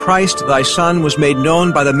Christ, thy Son, was made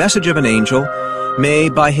known by the message of an angel, may,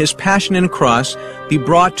 by his passion and cross, be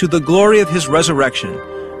brought to the glory of his resurrection,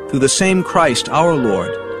 through the same Christ our Lord.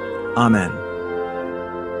 Amen.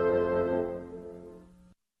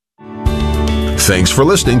 Thanks for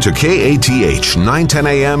listening to KATH 910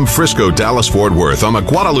 AM Frisco, Dallas, Fort Worth on the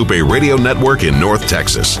Guadalupe Radio Network in North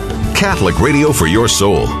Texas. Catholic radio for your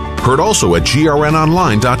soul. Heard also at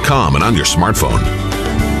grnonline.com and on your smartphone.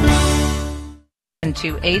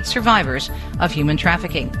 To aid survivors of human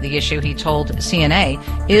trafficking. The issue, he told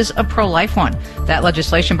CNA, is a pro-life one. That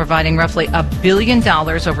legislation providing roughly $1 billion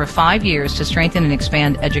over 5 years to strengthen and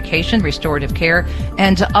expand education, restorative care,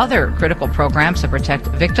 and other critical programs to protect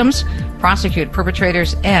victims, prosecute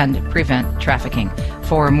perpetrators, and prevent trafficking.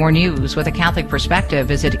 For more news with a Catholic perspective,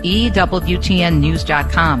 visit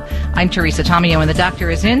EWTNnews.com. I'm Teresa Tomeo, and the Doctor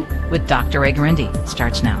is in with Dr. Ray Guarendi.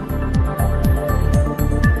 Starts now.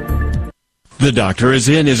 The Doctor is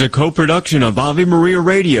In is a co-production of Ave Maria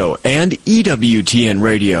Radio and EWTN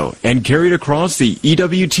Radio and carried across the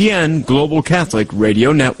EWTN Global Catholic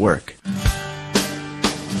Radio Network.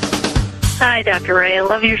 Hi, Dr. Ray. I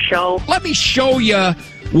love your show. Let me show you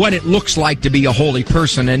what it looks like to be a holy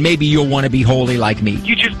person, and maybe you'll want to be holy like me.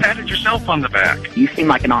 You just patted yourself on the back. You seem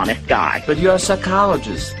like an honest guy. But you're a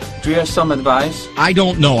psychologist. Do you have some advice? I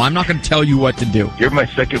don't know. I'm not going to tell you what to do. You're my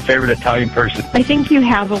second favorite Italian person. I think you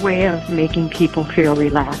have a way of making people feel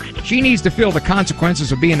relaxed. She needs to feel the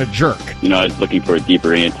consequences of being a jerk. I was looking for a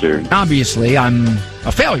deeper answer. Obviously, I'm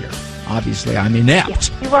a failure. Obviously, I'm inept.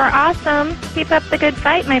 You are awesome. Keep up the good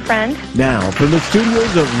fight, my friend. Now, from the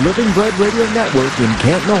studios of Living Bread Radio Network in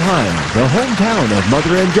Canton, Ohio, the hometown of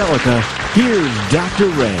Mother Angelica, here's Dr.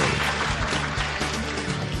 Ray.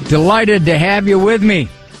 Delighted to have you with me,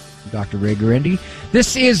 Dr. Ray Guarendi.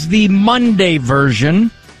 This is the Monday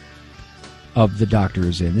version of The Doctor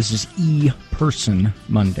Is In. This is E-Person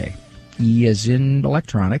Monday. E as in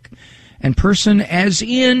electronic, and person as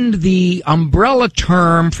in the umbrella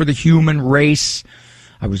term for the human race.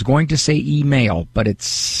 I was going to say email, but it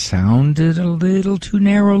sounded a little too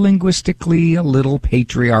narrow linguistically, a little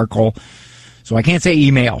patriarchal, so I can't say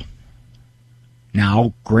email.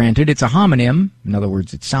 Now, granted, it's a homonym. In other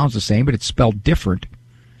words, it sounds the same, but it's spelled different.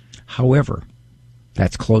 However,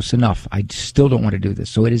 that's close enough. I still don't want to do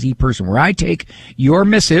this. So it is e-person, where I take your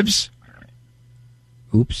missives.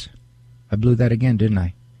 Oops. I blew that again, didn't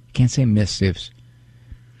I? Can't say missives.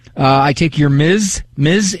 I take your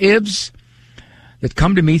Ms.ibs that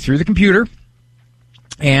come to me through the computer,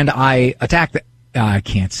 and I attack the... I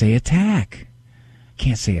can't say attack.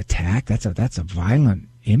 Can't say attack. That's a violent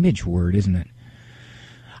image word, isn't it?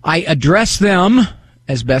 I address them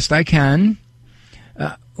as best I can.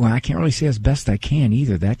 Well, I can't really say as best I can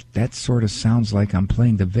either. That sort of sounds like I'm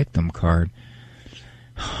playing the victim card.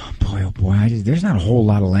 Oh boy, there's not a whole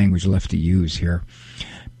lot of language left to use here.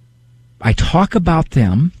 I talk about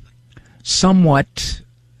them somewhat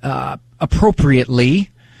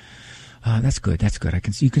appropriately. That's good.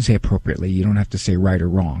 You can say appropriately. You don't have to say right or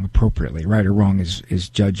wrong. Appropriately, right or wrong is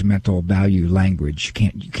judgmental value language.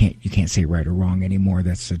 You can't say right or wrong anymore.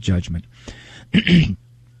 That's a judgment.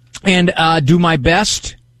 And do my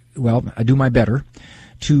best. Well, I do my better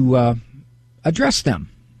to address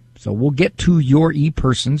them. So we'll get to your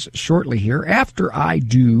e-persons shortly here after I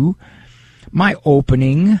do my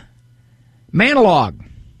opening monologue.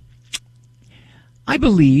 I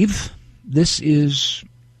believe this is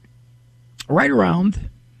right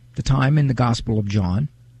around the time in the Gospel of John.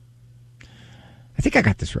 I think I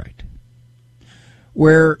got this right.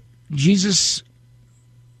 Where Jesus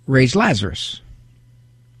raised Lazarus.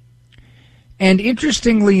 And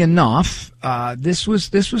interestingly enough, this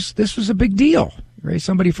was a big deal. Raise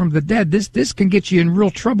somebody from the dead. This can get you in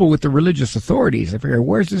real trouble with the religious authorities. I figure,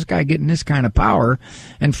 where's this guy getting this kind of power?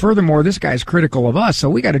 And furthermore, this guy's critical of us, so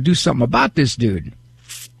we got to do something about this dude.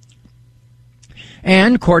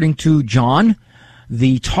 And according to John,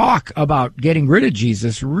 the talk about getting rid of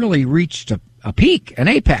Jesus really reached a peak, an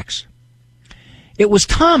apex. It was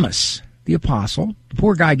Thomas, the apostle. The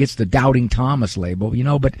poor guy gets the doubting Thomas label,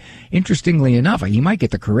 but interestingly enough, he might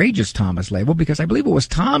get the courageous Thomas label, because I believe it was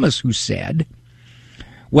Thomas who said,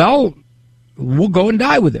 well, we'll go and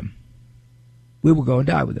die with him. We will go and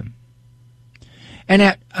die with him. And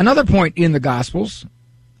at another point in the Gospels,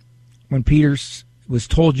 when Peter was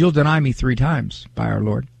told, you'll deny me 3 times by our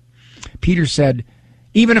Lord, Peter said,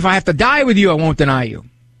 even if I have to die with you, I won't deny you.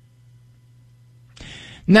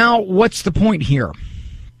 Now, what's the point here?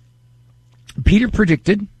 Peter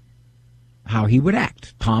predicted how he would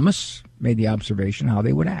act. Thomas made the observation how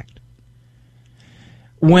they would act.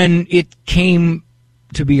 When it came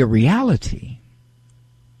to be a reality,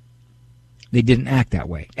 they didn't act that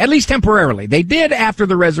way. At least temporarily. They did after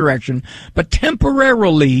the resurrection, but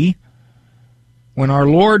temporarily, when our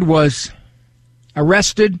Lord was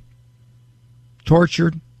arrested,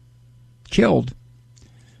 tortured, killed,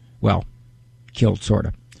 well, killed sort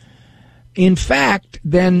of. In fact,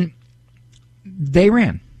 then they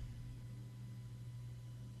ran.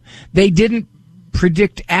 They didn't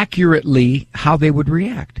predict accurately how they would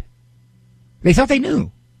react. They thought they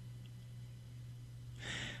knew.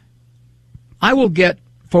 I will get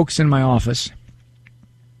folks in my office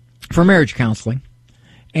for marriage counseling,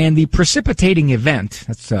 and the precipitating event,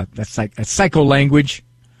 that's like a psycho language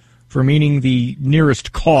for meaning the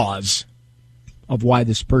nearest cause of why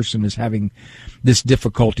this person is having this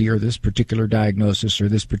difficulty or this particular diagnosis or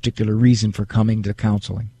this particular reason for coming to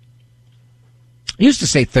counseling. I used to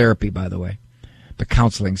say therapy, by the way, but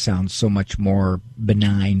counseling sounds so much more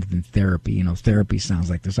benign than therapy. You know, therapy sounds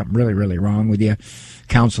like there's something really, really wrong with you.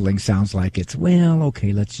 Counseling sounds like it's, well,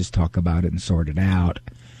 okay, let's just talk about it and sort it out.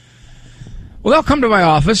 Well, they'll come to my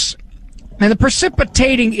office, and the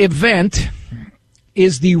precipitating event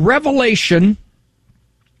is the revelation,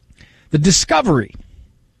 the discovery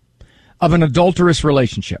of an adulterous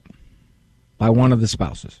relationship by one of the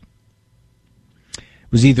spouses.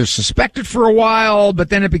 It was either suspected for a while, but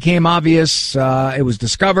then it became obvious. It was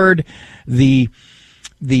discovered. The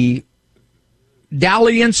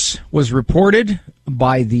dalliance was reported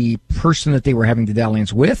by the person that they were having the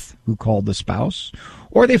dalliance with, who called the spouse,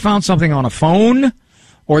 or they found something on a phone,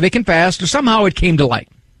 or they confessed, or somehow it came to light.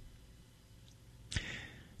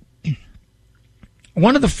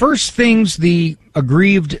 One of the first things the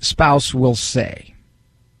aggrieved spouse will say,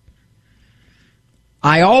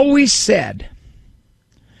 I always said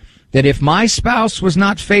that if my spouse was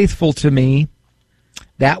not faithful to me,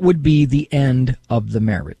 that would be the end of the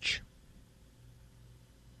marriage.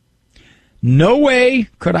 No way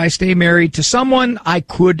could I stay married to someone I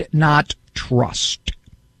could not trust.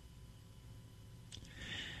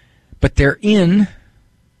 But they're in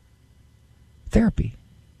therapy.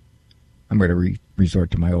 I'm going to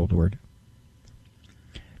resort to my old word.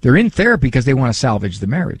 They're in therapy because they want to salvage the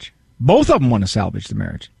marriage. Both of them want to salvage the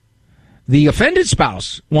marriage. The offended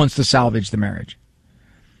spouse wants to salvage the marriage.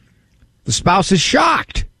 The spouse is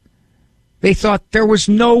shocked. They thought there was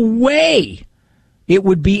no way it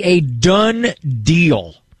would be a done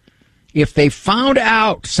deal if they found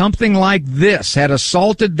out something like this had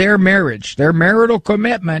assaulted their marriage, their marital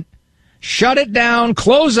commitment. Shut it down,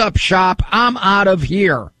 close up shop, I'm out of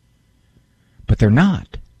here. But they're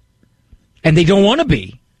not. And they don't want to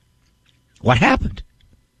be. What happened?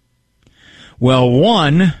 Well,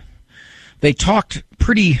 one, they talked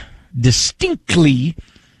pretty distinctly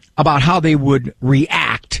about how they would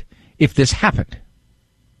react if this happened.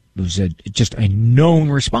 It was just a known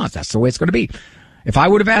response. That's the way it's going to be. If I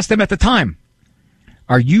would have asked them at the time,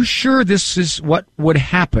 are you sure this is what would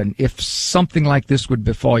happen if something like this would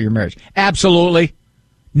befall your marriage? Absolutely.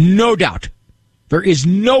 No doubt. There is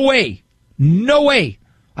no way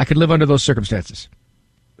I could live under those circumstances.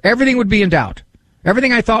 Everything would be in doubt.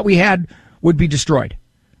 Everything I thought we had would be destroyed.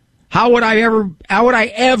 How would I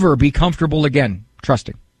ever be comfortable again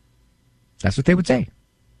trusting? That's what they would say.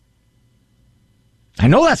 I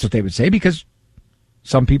know that's what they would say because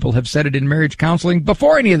some people have said it in marriage counseling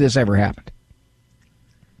before any of this ever happened.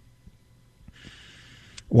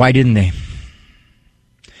 Why didn't they?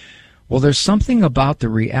 Well, there's something about the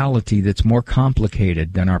reality that's more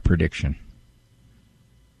complicated than our prediction.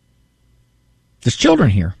 There's children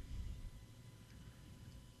here.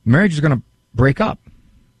 Marriage is going to break up.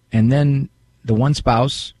 And then the one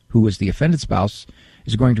spouse, who is the offended spouse,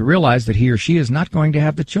 is going to realize that he or she is not going to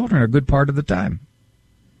have the children a good part of the time.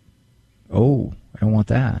 Oh, I don't want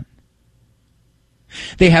that.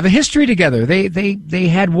 They have a history together. They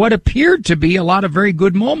had what appeared to be a lot of very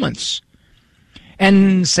good moments.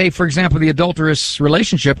 And say, for example, the adulterous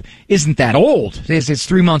relationship isn't that old. It's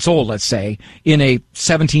 3 months old, let's say, in a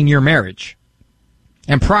 17-year marriage.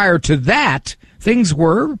 And prior to that, things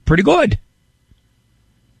were pretty good.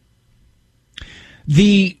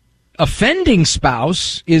 The offending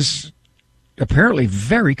spouse is apparently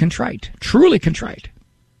very contrite, truly contrite.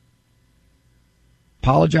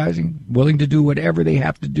 Apologizing, willing to do whatever they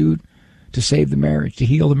have to do to save the marriage, to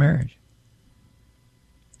heal the marriage.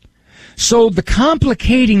 So the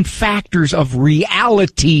complicating factors of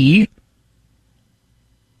reality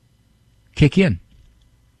kick in.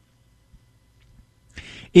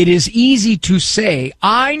 It is easy to say,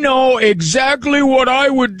 I know exactly what I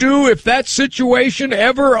would do if that situation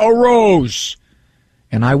ever arose.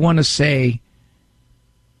 And I want to say,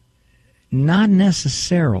 not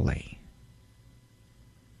necessarily.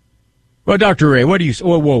 Well, Dr. Ray, what do you say?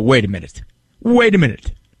 Whoa, wait a minute. Wait a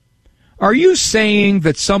minute. Are you saying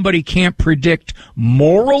that somebody can't predict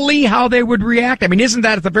morally how they would react? I mean, isn't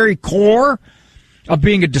that at the very core of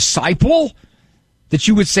being a disciple? That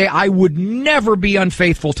you would say, I would never be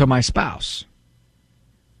unfaithful to my spouse.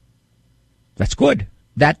 That's good.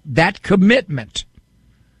 That commitment.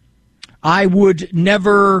 I would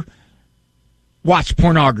never watch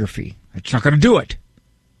pornography. It's not going to do it.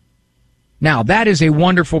 Now, that is a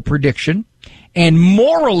wonderful prediction. And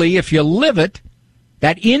morally, if you live it,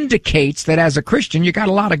 that indicates that as a Christian, you got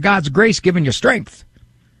a lot of God's grace giving you strength.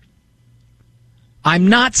 I'm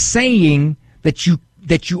not saying that you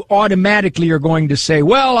automatically are going to say,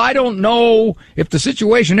 well, I don't know if the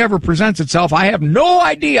situation ever presents itself. I have no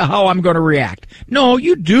idea how I'm going to react. No,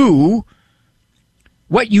 you do.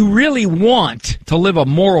 What you really want to live a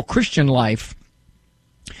moral Christian life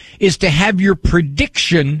is to have your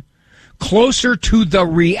prediction closer to the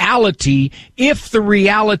reality if the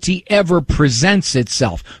reality ever presents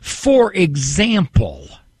itself. For example,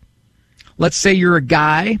 let's say you're a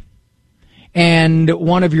guy and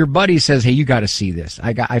one of your buddies says, hey, you got to see this.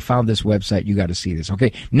 I found this website. You got to see this.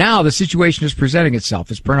 Okay, now the situation is presenting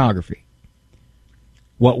itself. It's pornography.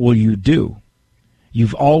 What will you do?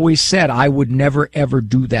 You've always said, I would never, ever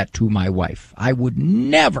do that to my wife. I would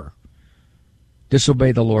never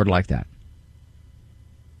disobey the Lord like that.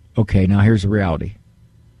 Okay, now here's the reality.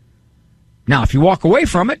 Now, if you walk away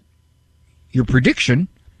from it, your prediction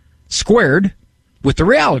squared with the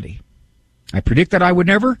reality. I predicted I would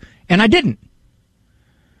never, and I didn't.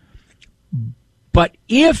 But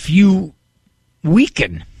if you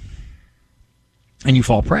weaken and you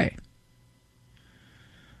fall prey,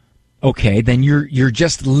 okay, then you're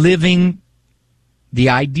just living the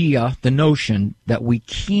idea, the notion that we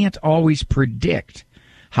can't always predict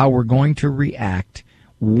how we're going to react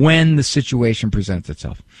when the situation presents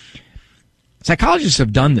itself. Psychologists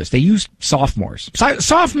have done this. They use sophomores.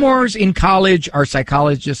 Sophomores in college are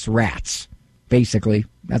psychologists' rats. Basically,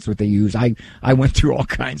 that's what they use. I went through all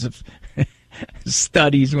kinds of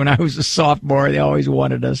studies when I was a sophomore. They always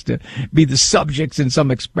wanted us to be the subjects in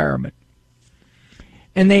some experiment.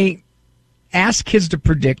 And they asked kids to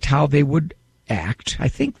predict how they would act. I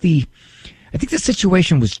think the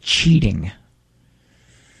situation was cheating.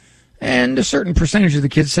 And a certain percentage of the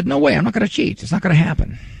kids said, no way, I'm not going to cheat. It's not going to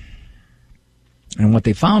happen. And what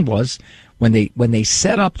they found was when they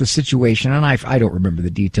set up the situation, and I don't remember the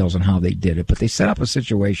details on how they did it, but they set up a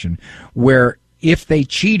situation where if they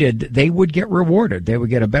cheated, they would get rewarded. They would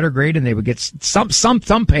get a better grade and they would get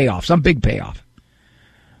some payoff, some big payoff.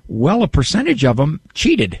 Well, a percentage of them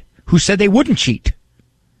cheated who said they wouldn't cheat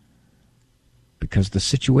because the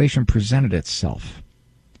situation presented itself.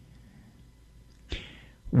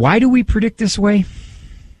 Why do we predict this way?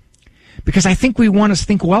 Because I think we want to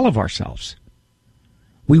think well of ourselves.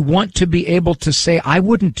 We want to be able to say, I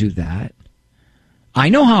wouldn't do that. I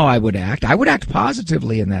know how I would act. I would act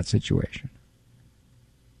positively in that situation.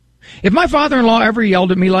 If my father-in-law ever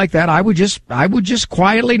yelled at me like that, I would just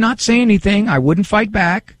quietly not say anything. I wouldn't fight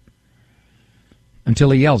back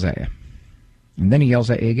until he yells at you. And then he yells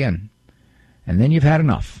at you again. And then you've had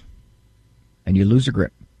enough. And you lose your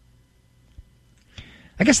grip.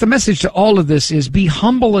 I guess the message to all of this is be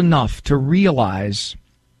humble enough to realize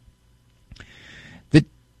that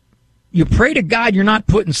you pray to God you're not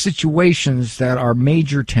put in situations that are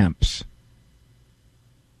major temps.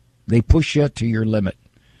 They push you to your limit.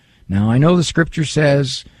 Now, I know the scripture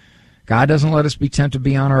says God doesn't let us be tempted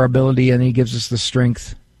beyond our ability, and he gives us the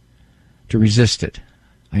strength to resist it.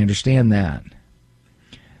 I understand that.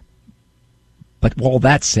 But all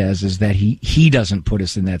that says is that he doesn't put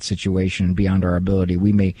us in that situation beyond our ability.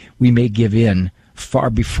 We may give in far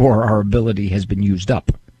before our ability has been used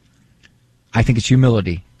up. I think it's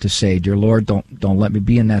humility to say, dear Lord, don't let me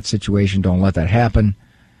be in that situation. Don't let that happen.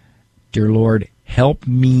 Dear Lord, help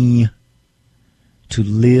me to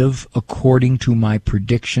live according to my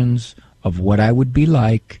predictions of what I would be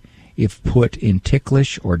like if put in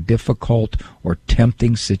ticklish or difficult or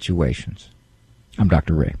tempting situations. I'm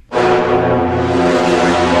Dr. Ray.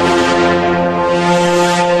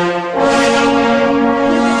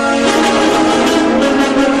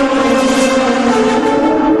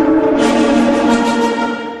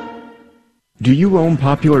 Do you own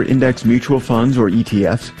popular index mutual funds or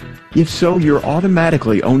ETFs? If so, you're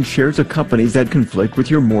automatically own shares of companies that conflict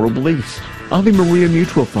with your moral beliefs. Ave Maria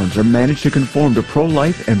mutual funds are managed to conform to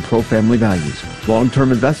pro-life and pro-family values.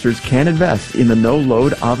 Long-term investors can invest in the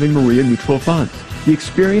no-load Ave Maria mutual funds. The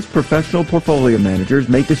experienced professional portfolio managers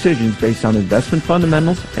make decisions based on investment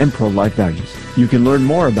fundamentals and pro-life values. You can learn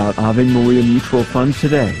more about Ave Maria mutual funds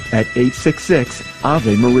today at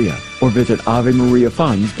 866-AVE-MARIA or visit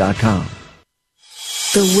AveMariaFunds.com.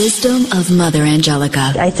 The wisdom of Mother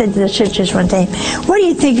Angelica. I said to the sisters one day, what do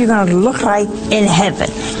you think you're going to look like in heaven?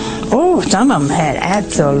 Oh, some of them had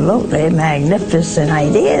absolutely magnificent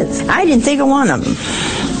ideas. I didn't think of one of them.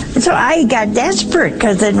 And so I got desperate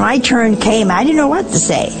because then my turn came. I didn't know what to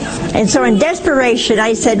say. And so in desperation,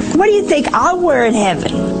 I said, what do you think I'll wear in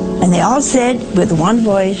heaven? And they all said with one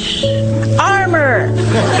voice, armor.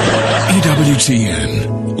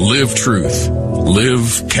 EWTN. Live truth.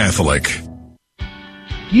 Live Catholic.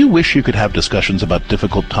 Do you wish you could have discussions about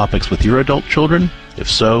difficult topics with your adult children? If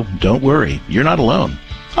so, don't worry. You're not alone.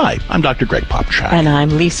 Hi, I'm Dr. Greg Popchak. And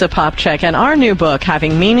I'm Lisa Popchak, and our new book,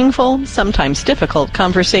 Having Meaningful, Sometimes Difficult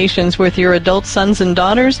Conversations with Your Adult Sons and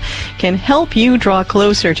Daughters, can help you draw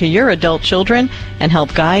closer to your adult children and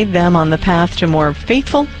help guide them on the path to more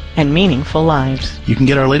faithful and meaningful lives. You can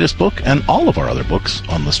get our latest book and all of our other books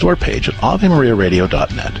on the store page at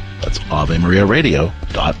AveMariaRadio.net. That's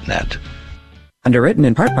AveMariaRadio.net. Underwritten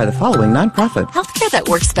in part by the following nonprofit. Healthcare that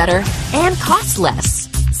works better and costs less.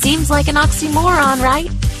 Seems like an oxymoron, right?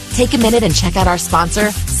 Take a minute and check out our sponsor,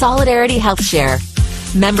 Solidarity Health Share.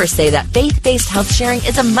 Members say that faith-based health sharing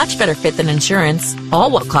is a much better fit than insurance, all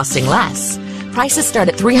while costing less. Prices start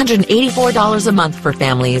at $384 a month for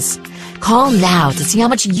families. Call now to see how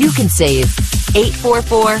much you can save.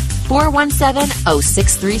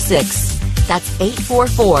 844-417-0636. That's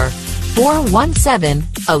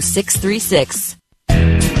 844-417-0636.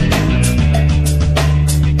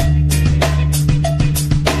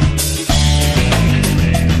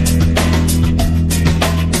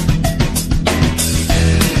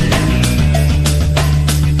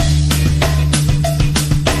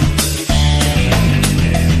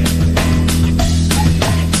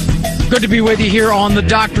 Good to be with you here on The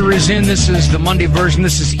Doctor Is In. This is the Monday version.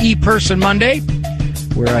 This is E-Person Monday,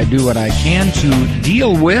 where I do what I can to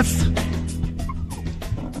deal with,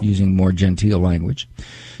 using more genteel language,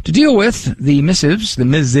 to deal with the missives, the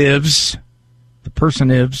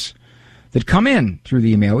personives that come in through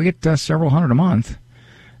the email. We get several hundred a month.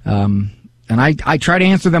 And I try to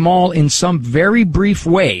answer them all in some very brief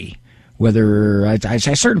way. Whether a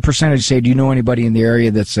certain percentage say, do you know anybody in the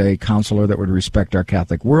area that's a counselor that would respect our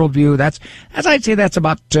Catholic worldview? I'd say that's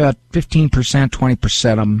about 15%,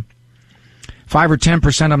 20% of them. 5 or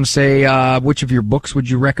 10% of them say, which of your books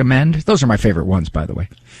would you recommend? Those are my favorite ones, by the way.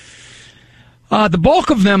 The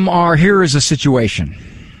bulk of them are, here is a situation.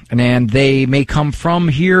 And they may come from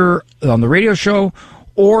here on the radio show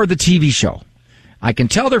or the TV show. I can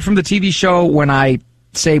tell they're from the TV show when I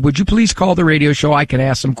say, would you please call the radio show? I can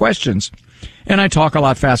ask some questions. And I talk a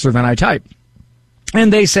lot faster than I type.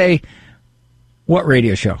 And they say, what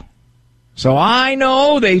radio show? So I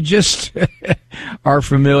know they just are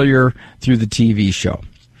familiar through the TV show.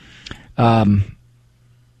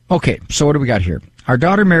 Okay, so what do we got here? Our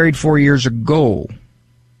daughter married 4 years ago.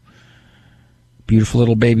 Beautiful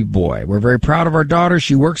little baby boy. We're very proud of our daughter.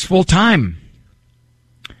 She works full time.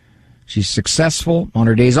 She's successful. On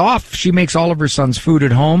her days off, she makes all of her son's food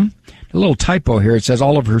at home. A little typo here. It says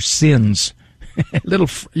all of her sins. little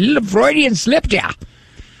Freudian slip there.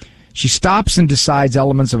 She stops and decides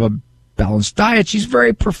elements of a balanced diet. She's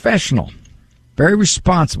very professional, very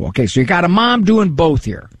responsible. Okay, so you got a mom doing both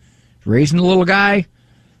here. Raising the little guy,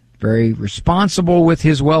 very responsible with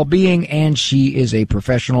his well-being, and she is a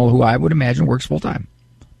professional who I would imagine works full-time.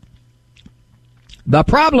 The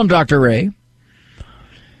problem, Dr. Ray,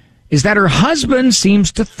 is that her husband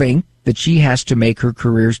seems to think that she has to make her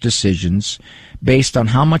career's decisions based on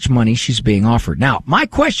how much money she's being offered. Now, my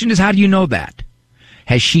question is, how do you know that?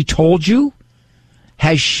 Has she told you?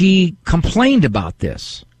 Has she complained about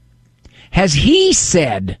this? Has he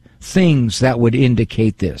said things that would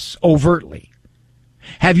indicate this overtly?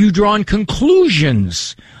 Have you drawn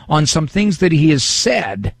conclusions on some things that he has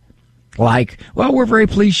said? Like, well, we're very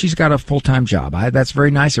pleased she's got a full-time job. That's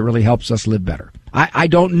very nice. It really helps us live better. I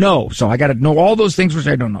don't know, so I got to know all those things which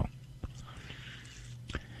I don't know.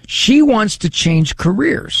 She wants to change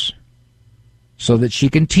careers so that she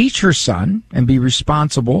can teach her son and be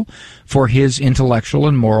responsible for his intellectual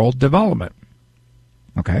and moral development.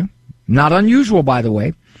 Okay? Not unusual, by the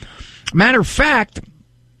way. Matter of fact,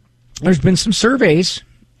 there's been some surveys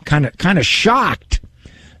kind of shocked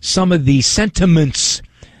some of the sentiments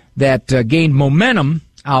that gained momentum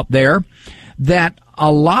out there, that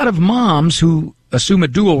a lot of moms who assume a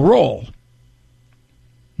dual role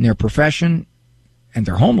in their profession and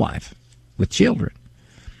their home life with children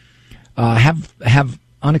have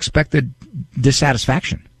unexpected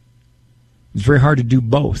dissatisfaction. It's very hard to do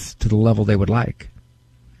both to the level they would like.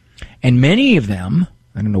 And many of them,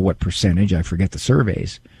 I don't know what percentage, I forget the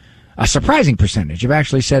surveys, a surprising percentage have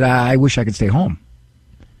actually said, I wish I could stay home.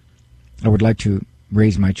 I would like to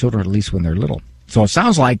raise my children, at least when they're little. So it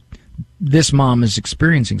sounds like this mom is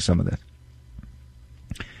experiencing some of this.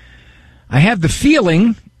 I have the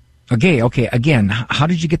feeling, okay, again, how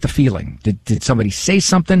did you get the feeling? Did somebody say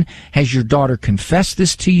something? Has your daughter confessed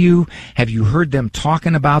this to you? Have you heard them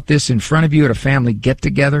talking about this in front of you at a family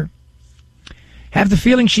get-together? Have the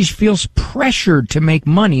feeling she feels pressured to make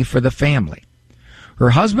money for the family.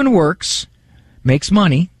 Her husband works, makes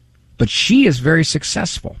money, but she is very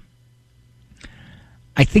successful.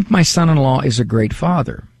 I think my son-in-law is a great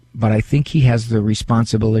father, but I think he has the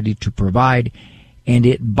responsibility to provide, and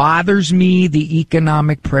it bothers me, the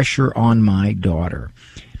economic pressure on my daughter.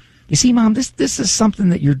 You see, Mom, this is something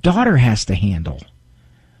that your daughter has to handle.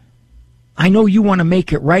 I know you want to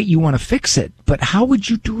make it right, you want to fix it, but how would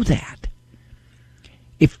you do that?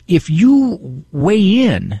 If you weigh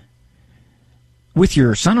in with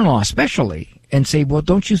your son-in-law especially and say, well,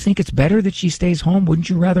 don't you think it's better that she stays home? Wouldn't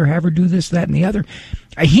you rather have her do this, that, and the other?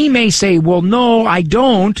 He may say, well, no, I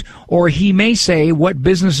don't. Or he may say, what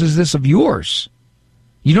business is this of yours?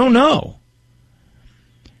 You don't know.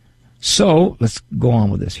 So let's go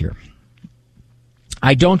on with this here.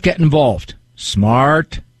 I don't get involved.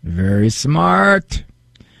 Smart, very smart.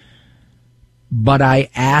 But I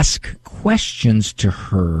ask questions to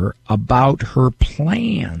her about her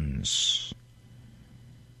plans.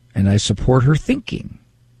 And I support her thinking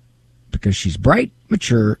because she's bright,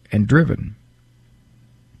 mature, and driven.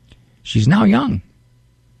 She's now young,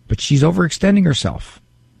 but she's overextending herself.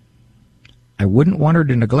 I wouldn't want her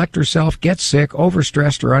to neglect herself, get sick,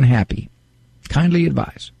 overstressed, or unhappy. Kindly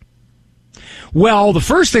advise. Well, the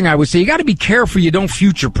first thing I would say, you got to be careful you don't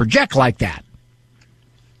future project like that.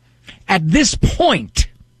 At this point,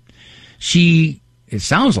 she, it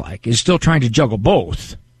sounds like, is still trying to juggle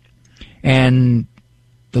both. And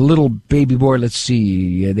the little baby boy, let's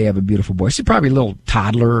see, they have a beautiful boy. She's probably a little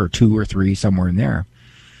toddler or 2 or 3, somewhere in there.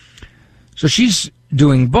 So she's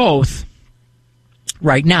doing both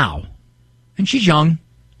right now. And she's young.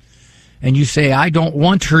 And you say, I don't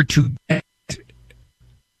want her to get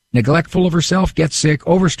neglectful of herself, get sick,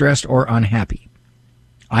 overstressed, or unhappy.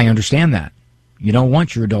 I understand that. You don't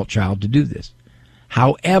want your adult child to do this.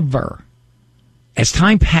 However, as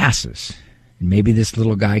time passes, and maybe this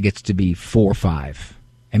little guy gets to be 4 or 5,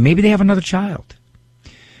 and maybe they have another child.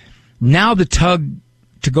 Now the tug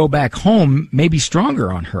to go back home may be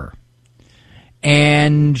stronger on her.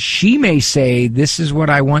 And she may say, this is what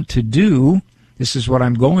I want to do. This is what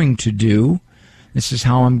I'm going to do. This is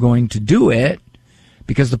how I'm going to do it,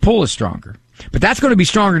 because the pull is stronger. But that's going to be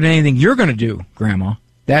stronger than anything you're going to do, Grandma.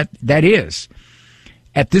 That is.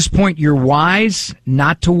 At this point, you're wise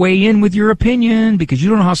not to weigh in with your opinion because you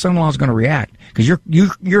don't know how son-in-law is going to react. Because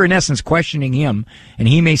you're in essence questioning him, and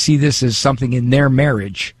he may see this as something in their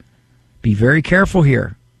marriage. Be very careful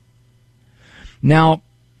here. Now,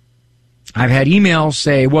 I've had emails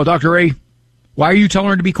say, well, Dr. Ray, why are you telling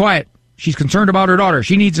her to be quiet? She's concerned about her daughter.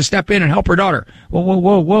 She needs to step in and help her daughter.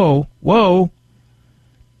 Whoa.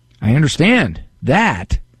 I understand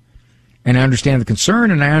that. And I understand the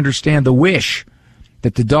concern, and I understand the wish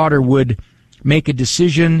that the daughter would make a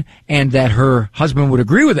decision and that her husband would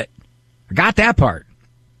agree with it. I got that part.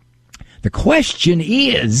 The question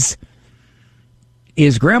is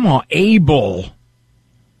Grandma able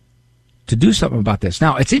to do something about this?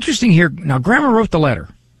 Now, it's interesting here. Now, Grandma wrote the letter.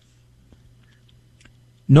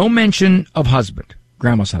 No mention of husband,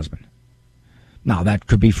 Grandma's husband. Now, that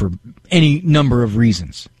could be for any number of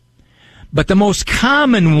reasons. But the most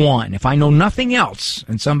common one, if I know nothing else,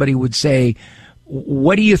 and somebody would say,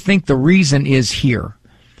 what do you think the reason is here?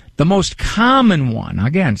 The most common one,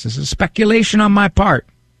 again, this is speculation on my part,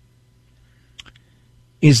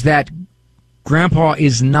 is that Grandpa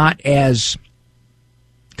is not as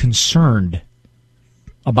concerned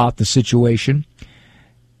about the situation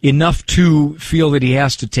enough to feel that he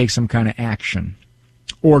has to take some kind of action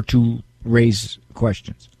or to raise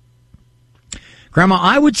questions. Grandma,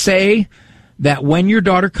 I would say that when your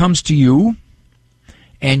daughter comes to you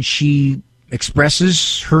and she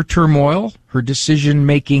expresses her turmoil, her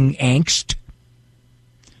decision-making angst,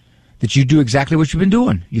 that you do exactly what you've been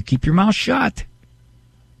doing. You keep your mouth shut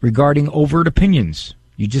regarding overt opinions.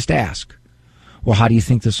 You just ask, well, how do you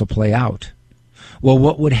think this will play out? Well,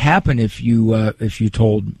 what would happen if you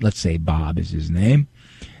told, let's say Bob is his name,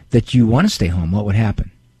 that you want to stay home? What would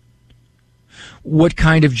happen? What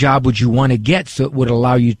kind of job would you want to get so it would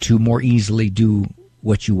allow you to more easily do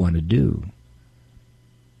what you want to do?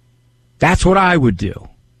 That's what I would do.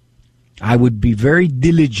 I would be very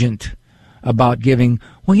diligent about giving,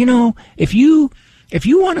 well, if you If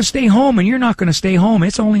you want to stay home and you're not going to stay home,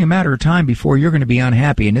 it's only a matter of time before you're going to be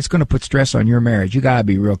unhappy, and it's going to put stress on your marriage. You got to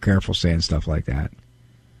be real careful saying stuff like that.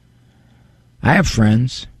 I have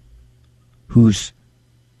friends whose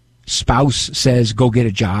spouse says, go get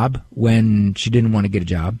a job, when she didn't want to get a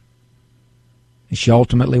job. And she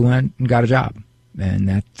ultimately went and got a job. And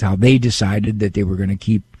that's how they decided that they were going to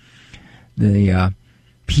keep the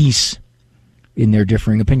peace in their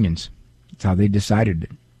differing opinions. That's how they decided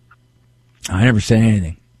it. I never said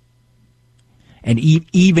anything. And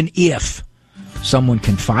even if someone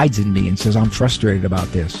confides in me and says, I'm frustrated about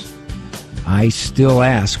this, I still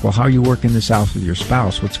ask, well, how are you working this out with your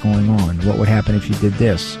spouse? What's going on? What would happen if you did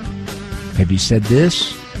this? Have you said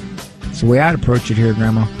this? It's the way I'd approach it here,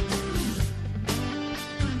 Grandma.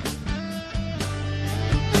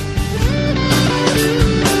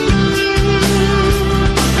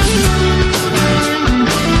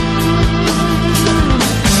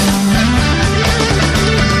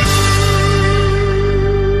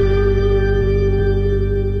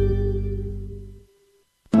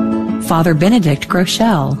 Father Benedict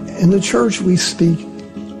Groeschel. In the church, we speak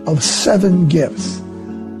of 7 gifts: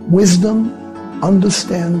 wisdom,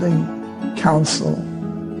 understanding, counsel,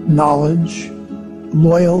 knowledge,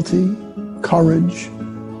 loyalty, courage,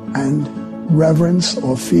 and reverence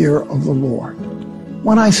or fear of the Lord.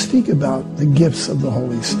 When I speak about the gifts of the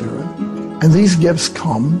Holy Spirit, and these gifts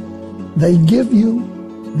come, they give you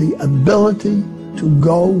the ability to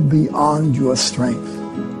go beyond your strength.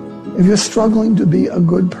 If you're struggling to be a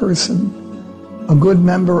good person, a good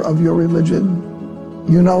member of your religion,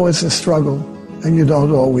 you know it's a struggle and you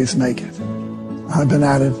don't always make it. I've been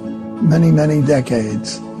at it many, many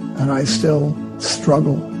decades, and I still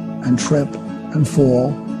struggle and trip and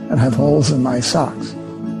fall and have holes in my socks.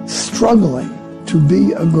 Struggling to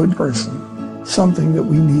be a good person, something that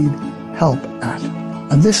we need help at.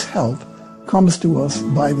 And this help comes to us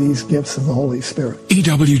by these gifts of the Holy Spirit.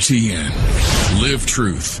 EWTN. Live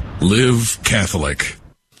truth. Live Catholic.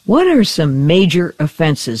 What are some major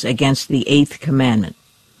offenses against the 8th commandment?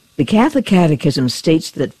 The Catholic Catechism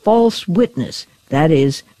states that false witness, that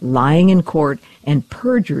is, lying in court, and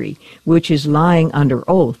perjury, which is lying under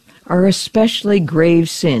oath, are especially grave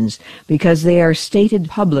sins because they are stated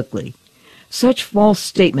publicly. Such false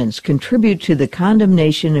statements contribute to the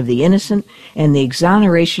condemnation of the innocent and the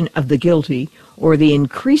exoneration of the guilty, or the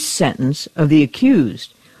increased sentence of the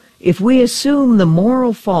accused. If we assume the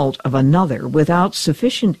moral fault of another without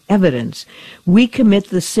sufficient evidence, we commit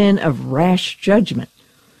the sin of rash judgment.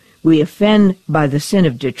 We offend by the sin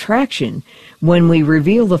of detraction when we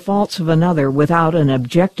reveal the faults of another without an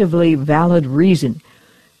objectively valid reason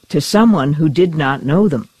to someone who did not know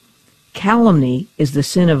them. Calumny is the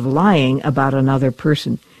sin of lying about another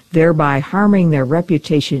person, thereby harming their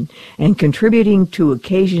reputation and contributing to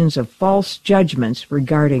occasions of false judgments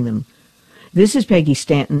regarding them. This is Peggy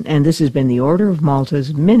Stanton, and this has been the Order of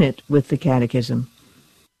Malta's Minute with the Catechism.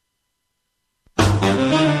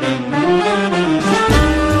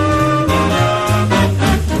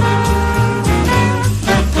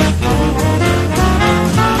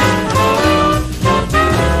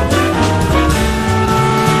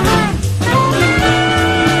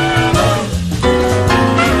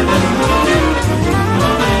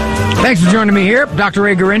 Thanks for joining me here. Dr.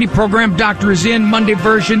 Ray Guarendi. Program Doctor is in. Monday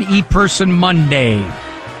version, E-Person Monday.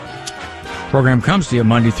 Program comes to you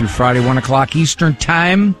Monday through Friday, 1 o'clock Eastern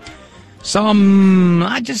Time.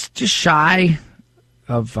 Just shy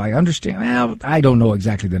of, I understand, well, I don't know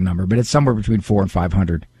exactly the number, but it's somewhere between 400 and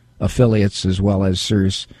 500 affiliates, as well as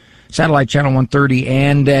Sirius Satellite Channel 130.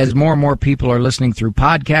 And as more and more people are listening through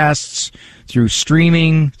podcasts, through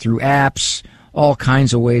streaming, through apps, all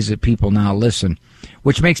kinds of ways that people now listen,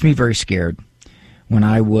 which makes me very scared. When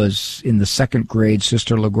I was in the 2nd grade,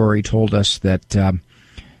 Sister Ligori told us that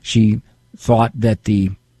she thought that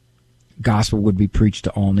the gospel would be preached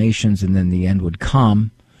to all nations and then the end would come.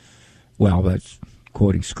 Well, that's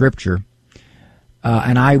quoting scripture.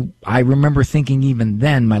 And I remember thinking even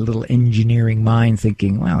then, my little engineering mind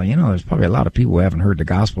thinking, well, there's probably a lot of people who haven't heard the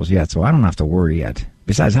gospels yet, so I don't have to worry yet.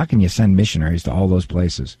 Besides, how can you send missionaries to all those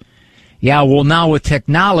places? Yeah, well, now with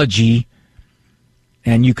technology,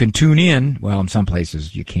 and you can tune in. Well, in some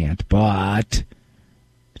places you can't, but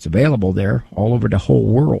it's available there all over the whole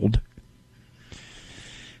world.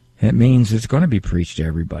 It means it's going to be preached to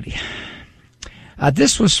everybody.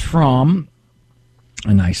 This was from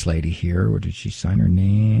a nice lady here. Where did she sign her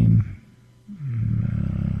name?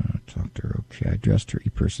 Talked to her. Okay, I addressed her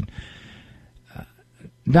E-Person.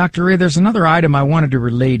 Dr. Ray, there's another item I wanted to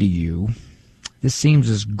relay to you. This seems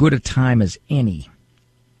as good a time as any.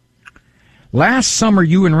 Last summer,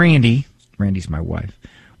 you and Randy's my wife,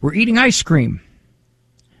 were eating ice cream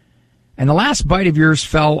And the last bite of yours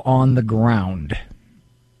fell on the ground.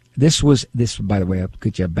 This, by the way, I'll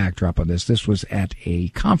get you a backdrop of this. This was at a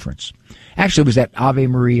conference. Actually, it was at Ave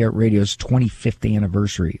Maria Radio's 25th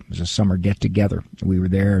anniversary. It was a summer get-together. We were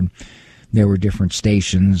there, and there were different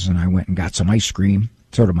stations, and I went and got some ice cream.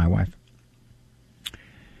 So did my wife.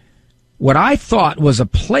 What I thought was a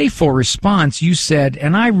playful response, you said,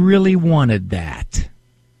 and I really wanted that.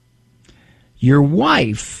 Your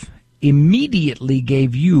wife immediately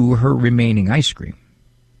gave you her remaining ice cream.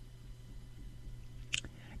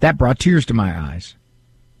 That brought tears to my eyes.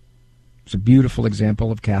 It's a beautiful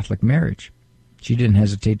example of Catholic marriage. She didn't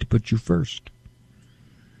hesitate to put you first.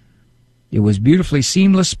 It was beautifully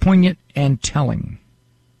seamless, poignant, and telling.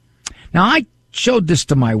 Now, I showed this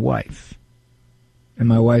to my wife, and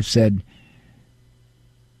my wife said,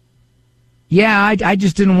 yeah, I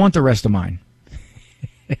just didn't want the rest of mine.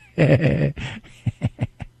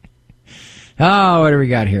 Oh, what do we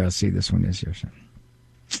got here? Let's see. This one is here.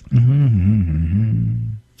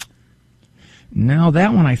 Now,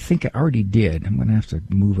 that one I think I already did. I'm going to have to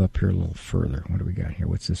move up here a little further. What do we got here?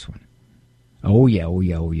 What's this one? Oh,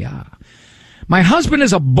 yeah. My husband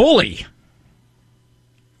is a bully.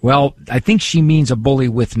 Well, I think she means a bully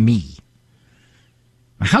with me.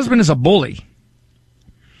 My husband is a bully.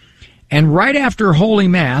 And right after Holy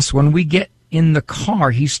Mass, when we get in the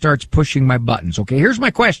car, he starts pushing my buttons. Okay, here's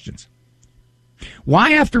my questions.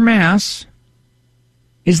 Why after Mass?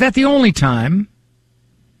 Is that the only time?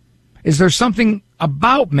 Is there something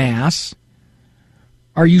about Mass?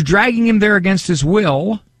 Are you dragging him there against his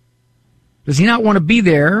will? Does he not want to be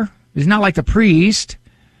there? Is he not like the priest?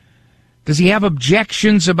 Does he have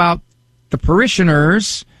objections about the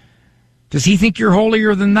parishioners? Does he think you're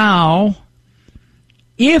holier than thou?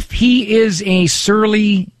 If he is a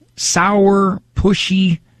surly, sour,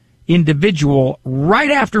 pushy individual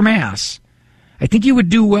right after Mass, I think you would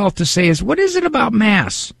do well to say, what is it about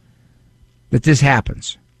Mass that this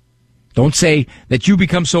happens? Don't say that you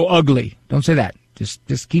become so ugly. Don't say that.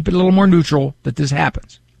 Just keep it a little more neutral that this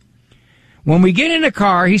happens. When we get in a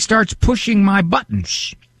car, he starts pushing my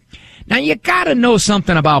buttons. Now, you got to know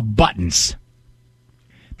something about buttons.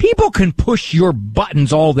 People can push your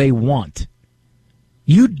buttons all they want.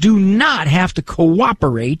 You do not have to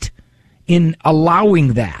cooperate in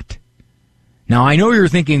allowing that. Now, I know you're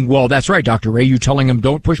thinking, well, that's right, Dr. Ray, you telling him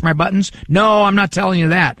don't push my buttons? No, I'm not telling you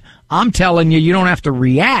that. I'm telling you don't have to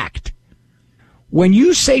react. When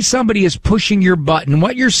you say somebody is pushing your button,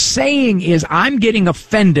 what you're saying is, I'm getting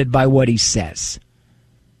offended by what he says.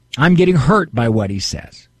 I'm getting hurt by what he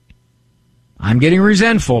says. I'm getting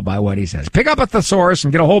resentful by what he says. Pick up a thesaurus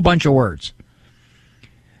and get a whole bunch of words.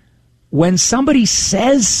 When somebody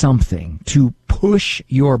says something to push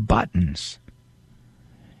your buttons,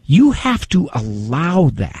 you have to allow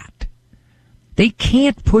that. They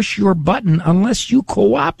can't push your button unless you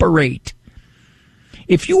cooperate.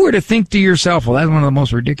 If you were to think to yourself, well, that's one of the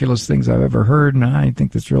most ridiculous things I've ever heard, and I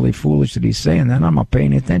think that's really foolish that he's saying that, I'm not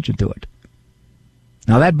paying attention to it.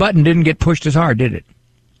 Now, that button didn't get pushed as hard, did it?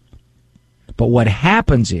 But what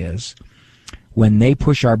happens is, when they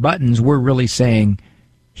push our buttons, we're really saying,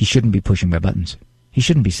 he shouldn't be pushing my buttons. He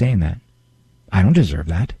shouldn't be saying that. I don't deserve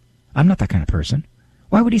that. I'm not that kind of person.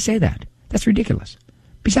 Why would he say that? That's ridiculous.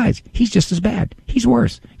 Besides, he's just as bad. He's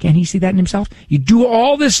worse. Can't he see that in himself? You do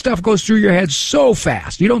all this stuff goes through your head so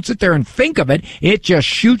fast. You don't sit there and think of it. It just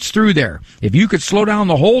shoots through there. If you could slow down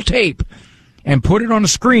the whole tape and put it on a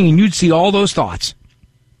screen, you'd see all those thoughts.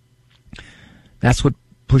 That's what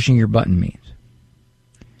pushing your button means.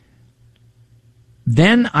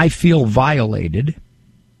 Then I feel violated.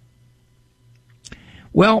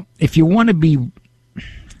 Well, if you want to be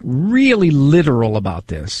really literal about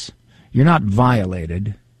this, you're not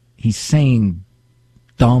violated. He's saying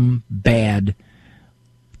dumb, bad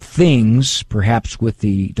things, perhaps with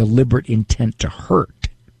the deliberate intent to hurt.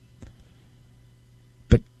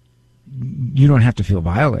 But you don't have to feel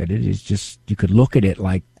violated. It's just, you could look at it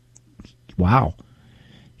like, wow,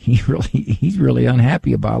 he's really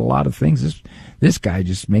unhappy about a lot of things. This guy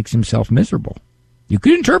just makes himself miserable. You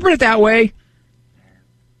could interpret it that way.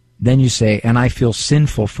 Then you say, and I feel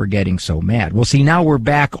sinful for getting so mad. Well, see, now we're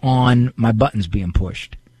back on my buttons being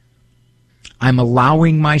pushed. I'm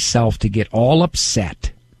allowing myself to get all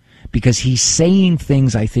upset because he's saying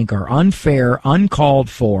things I think are unfair, uncalled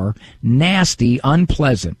for, nasty,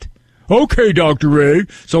 unpleasant. Okay, Dr. Ray,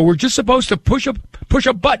 so we're just supposed to push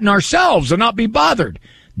a button ourselves and not be bothered.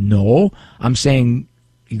 No, I'm saying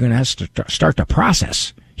you're going to have to start the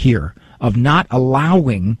process here of not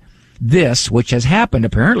allowing this, which has happened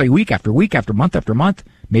apparently week after week after month,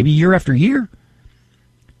 maybe year after year,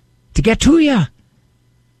 to get to you.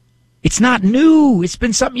 It's not new. It's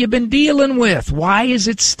been something you've been dealing with. Why is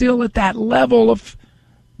it still at that level of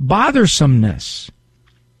bothersomeness?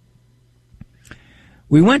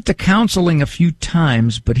 We went to counseling a few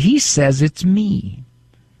times, but he says it's me,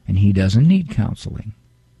 and he doesn't need counseling.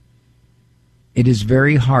 It is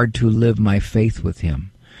very hard to live my faith with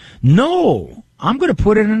him. No, I'm going to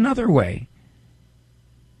put it another way.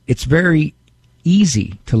 It's very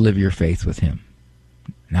easy to live your faith with him.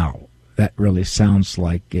 Now, that really sounds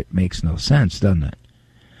like it makes no sense, doesn't it?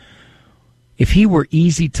 If he were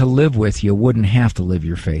easy to live with, you wouldn't have to live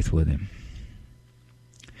your faith with him.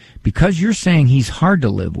 Because you're saying he's hard to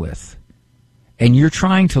live with, and you're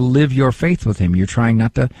trying to live your faith with him, you're trying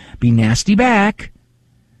not to be nasty back,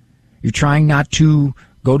 you're trying not to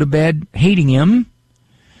go to bed hating him,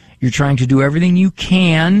 you're trying to do everything you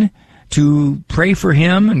can to pray for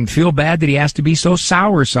him and feel bad that he has to be so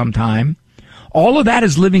sour sometime. All of that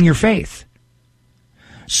is living your faith.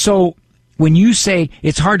 So when you say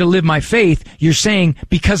it's hard to live my faith, you're saying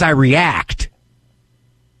because I react.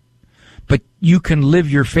 But you can live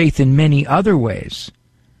your faith in many other ways.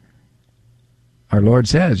 Our Lord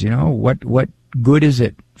says, what good is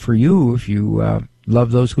it for you if you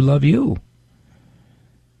love those who love you?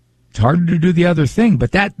 It's harder to do the other thing,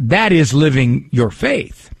 but that is living your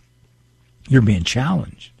faith. You're being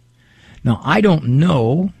challenged. Now, I don't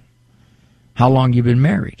know how long you've been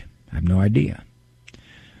married. I have no idea.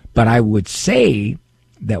 But I would say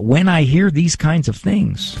that when I hear these kinds of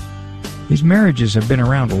things, these marriages have been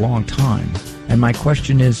around a long time. And my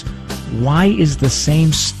question is, why is the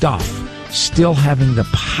same stuff still having the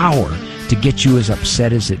power to get you as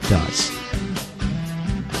upset as it does?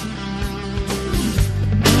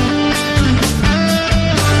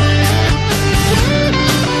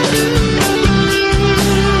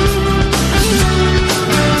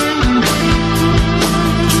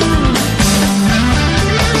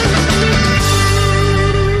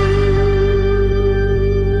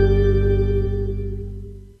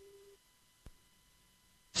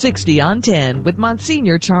 "60 on 10 with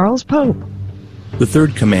Monsignor Charles Pope." The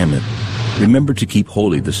third commandment, remember to keep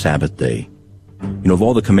holy the Sabbath day. Of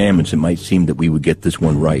all the commandments, it might seem that we would get this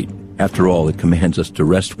one right. After all, it commands us to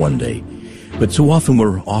rest one day. But so often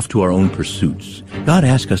we're off to our own pursuits. God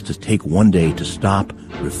asks us to take one day to stop,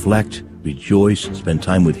 reflect, rejoice, spend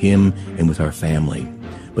time with Him and with our family.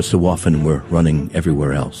 But so often we're running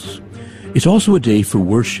everywhere else. It's also a day for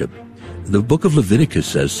worship. The book of Leviticus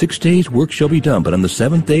says, 6 days work shall be done, but on the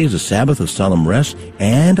seventh day is a Sabbath of solemn rest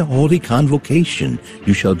and a holy convocation.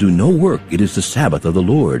 You shall do no work. It is the Sabbath of the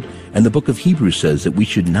Lord. And the book of Hebrews says that we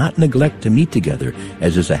should not neglect to meet together,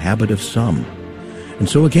 as is a habit of some. And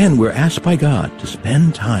so again, we're asked by God to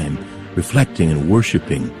spend time reflecting and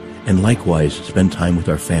worshiping, and likewise spend time with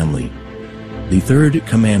our family. The third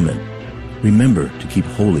commandment, remember to keep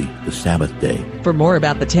holy the Sabbath day. For more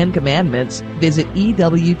about the 10 Commandments, visit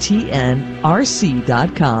EWTNRC.com.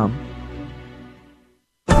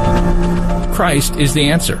 Christ is the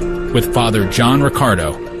answer with Father John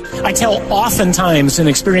Riccardo. I tell oftentimes an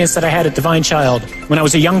experience that I had at Divine Child when I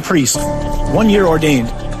was a young priest, 1 year ordained.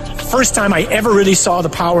 First time I ever really saw the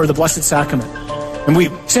power of the Blessed Sacrament. And we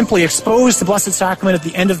simply exposed the Blessed Sacrament at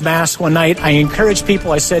the end of Mass one night. I encouraged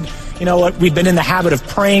people. I said, you know what, we've been in the habit of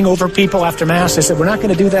praying over people after Mass. I said, we're not going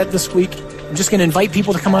to do that this week. I'm just going to invite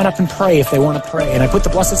people to come on up and pray if they want to pray. And I put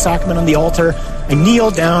the Blessed Sacrament on the altar. I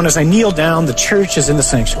kneel down. As I kneel down, the church is in the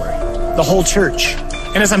sanctuary. The whole church.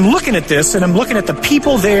 And as I'm looking at this, and I'm looking at the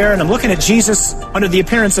people there, and I'm looking at Jesus under the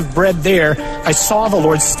appearance of bread there, I saw the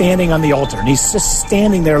Lord standing on the altar. And He's just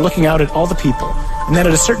standing there looking out at all the people. And then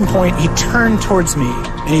at a certain point, He turned towards me,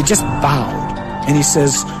 and He just bowed. And He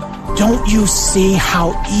says, don't you see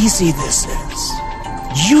how easy this is?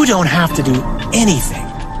 You don't have to do anything.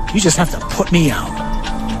 You just have to put me out.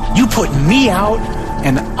 You put me out,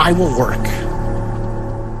 and I will work.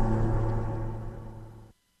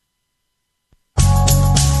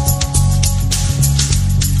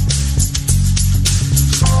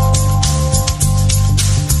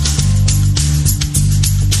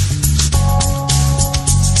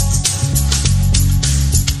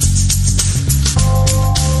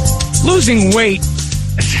 Losing weight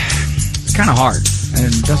is kind of hard, and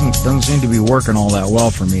it doesn't seem to be working all that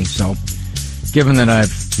well for me. So, given that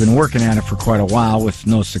I've been working at it for quite a while with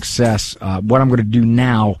no success, what I'm going to do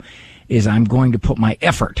now is I'm going to put my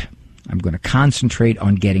effort. I'm going to concentrate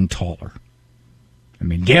on getting taller. I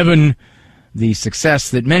mean, given the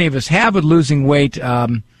success that many of us have with losing weight,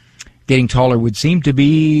 getting taller would seem to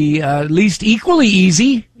be at least equally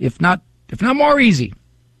easy, if not more easy.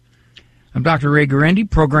 I'm Dr. Ray Guarendi,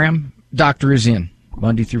 program Doctor is In,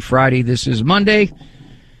 Monday through Friday. This is Monday,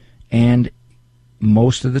 and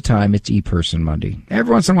most of the time it's E-Person Monday.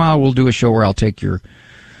 Every once in a while we'll do a show where I'll take your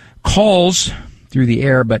calls through the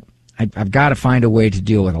air, but I've got to find a way to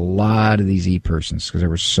deal with a lot of these E-Persons because there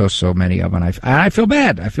were so many of them. And I feel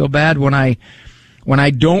bad. I feel bad when I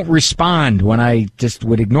don't respond, when I just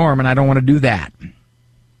would ignore them, and I don't want to do that.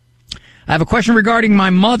 I have a question regarding my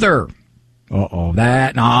mother.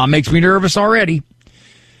 That makes me nervous already.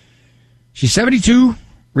 She's 72,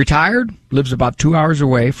 retired, lives about 2 hours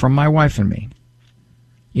away from my wife and me.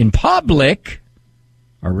 In public,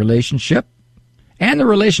 our relationship and the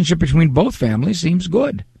relationship between both families seems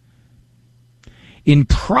good. In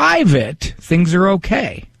private, things are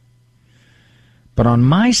okay. But on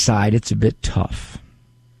my side, it's a bit tough.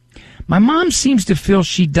 My mom seems to feel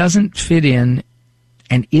she doesn't fit in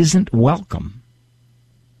and isn't welcome.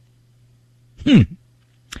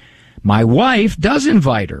 My wife does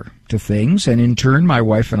invite her to things, and in turn, my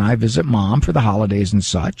wife and I visit Mom for the holidays and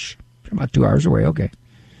such. About 2 hours away, okay.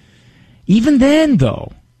 Even then,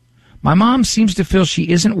 though, my mom seems to feel she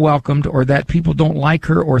isn't welcomed or that people don't like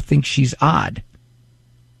her or think she's odd.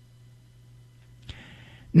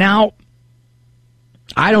 Now,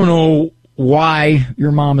 I don't know why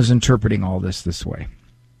your mom is interpreting all this way.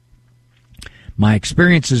 My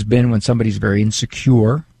experience has been when somebody's very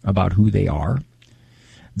insecure about who they are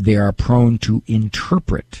prone to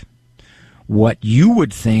interpret what you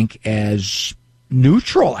would think as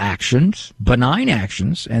neutral actions, benign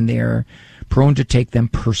actions, and they're prone to take them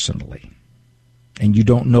personally. And you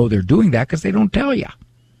don't know they're doing that because they don't tell you.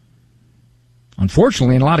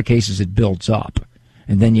 Unfortunately, in a lot of cases, it builds up.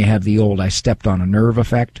 And then you have the old I stepped on a nerve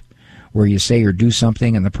effect, where you say or do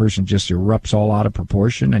something and the person just erupts all out of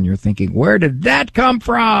proportion, and you're thinking, where did that come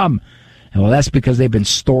from? And well, that's because they've been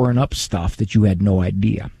storing up stuff that you had no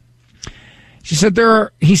idea. He said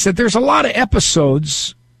there's a lot of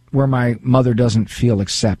episodes where my mother doesn't feel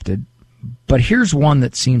accepted, but here's one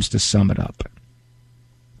that seems to sum it up.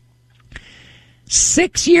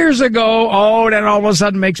 6 years ago, that all of a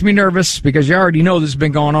sudden makes me nervous because you already know this has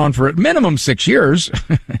been going on for at minimum 6 years.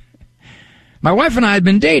 My wife and I had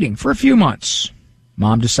been dating for a few months.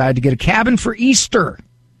 Mom decided to get a cabin for Easter,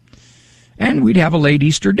 and we'd have a late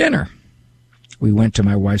Easter dinner. We went to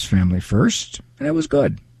my wife's family first, and it was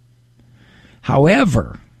good.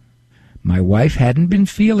 However, my wife hadn't been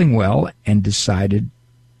feeling well and decided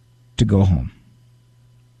to go home.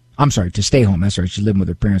 I'm sorry, to stay home. That's right. She lived with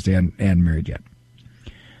her parents. They hadn't married yet.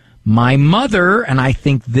 My mother, and I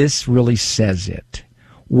think this really says it,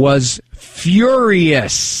 was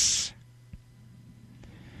furious.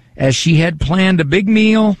 As she had planned a big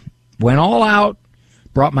meal, went all out,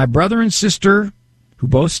 brought my brother and sister, who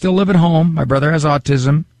both still live at home. My brother has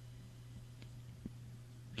autism.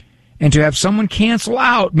 And to have someone cancel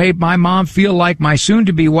out made my mom feel like my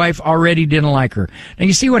soon-to-be wife already didn't like her. Now,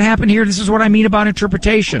 you see what happened here? This is what I mean about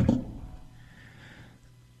interpretation.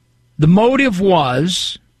 The motive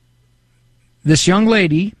was this young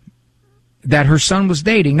lady that her son was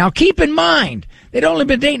dating. Now, keep in mind, they'd only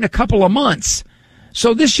been dating a couple of months.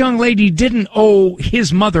 So this young lady didn't owe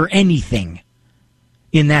his mother anything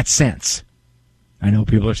in that sense. I know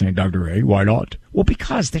people are saying, Dr. Ray, why not? Well,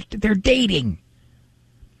 because they're dating.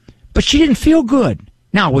 But she didn't feel good.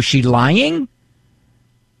 Now, was she lying?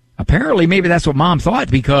 Apparently, maybe that's what Mom thought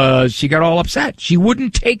because she got all upset. She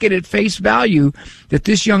wouldn't take it at face value that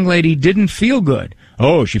this young lady didn't feel good.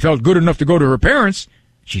 Oh, she felt good enough to go to her parents.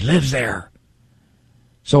 She lives there.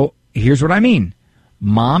 So here's what I mean.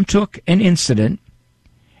 Mom took an incident,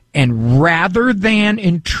 and rather than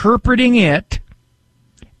interpreting it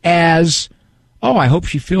as, oh, I hope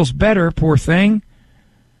she feels better, poor thing,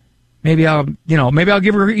 maybe I'll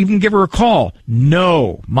give her a call.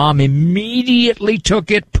 No, Mom immediately took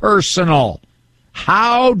it personal.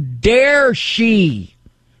 How dare she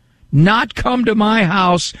not come to my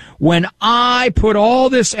house when I put all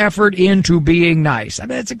this effort into being nice? I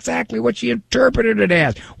mean, that's exactly what she interpreted it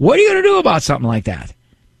as. What are you going to do about something like that?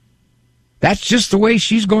 That's just the way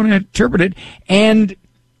she's going to interpret it. And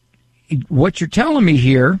what you're telling me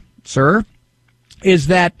here, sir, is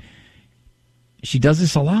that she does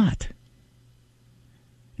this a lot.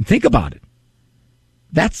 And think about it.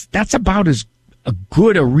 That's about as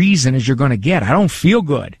good a reason as you're going to get. I don't feel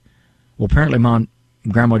good. Well, apparently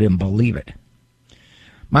Grandma didn't believe it.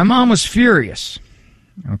 My mom was furious.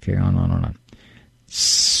 Okay, on.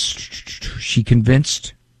 She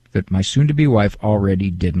convinced that my soon-to-be wife already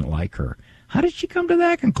didn't like her. How did she come to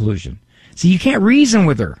that conclusion? See, you can't reason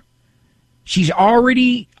with her. She's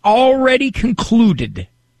already concluded.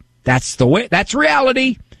 That's the way. That's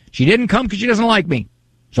reality. She didn't come because she doesn't like me.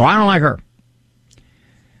 So I don't like her.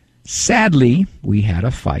 Sadly, we had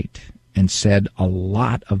a fight and said a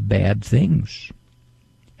lot of bad things.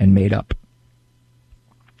 and made up.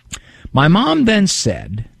 My mom then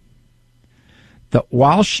said that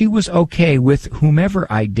while she was okay with whomever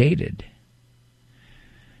I dated,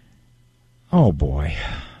 oh boy,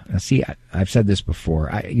 see, I've said this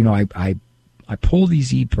before. I pull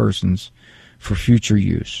these e-persons for future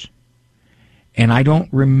use, and I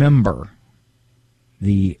don't remember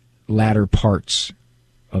the latter parts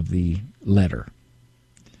of the letter.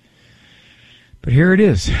 But here it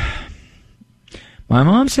is. My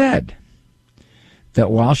mom said that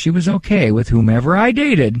while she was okay with whomever I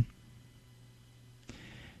dated,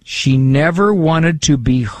 she never wanted to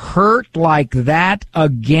be hurt like that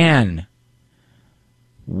again.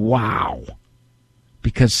 Wow.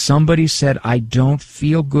 Because somebody said, I don't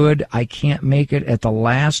feel good, I can't make it at the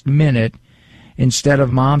last minute, instead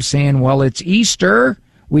of mom saying, well, it's Easter,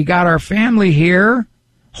 we got our family here,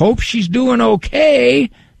 hope she's doing okay.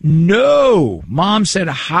 No. Mom said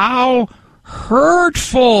how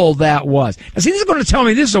hurtful that was. Now, see, this is going to tell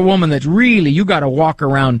me this is a woman that really, you got to walk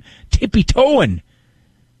around tippy-toeing.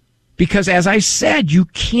 Because as I said, you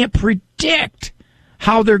can't predict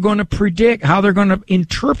how they're going to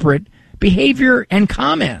interpret behavior and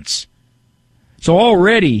comments. So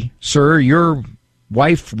already, sir, your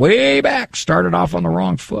wife way back started off on the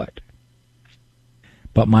wrong foot.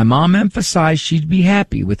 But my mom emphasized she'd be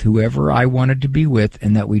happy with whoever I wanted to be with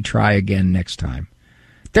and that we'd try again next time.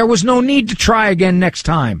 There was no need to try again next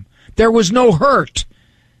time. There was no hurt.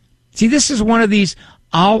 See, this is one of these,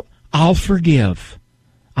 I'll forgive.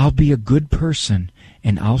 I'll be a good person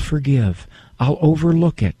and I'll forgive. I'll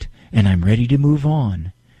overlook it and I'm ready to move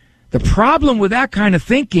on. The problem with that kind of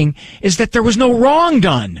thinking is that there was no wrong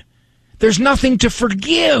done. There's nothing to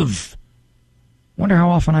forgive. Wonder how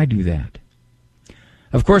often I do that.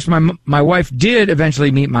 Of course, my wife did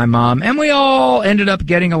eventually meet my mom, and we all ended up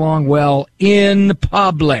getting along well in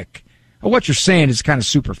public. Well, what you're saying is kind of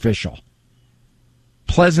superficial.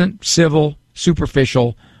 Pleasant, civil,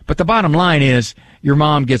 superficial. But the bottom line is your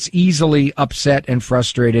mom gets easily upset and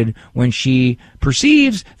frustrated when she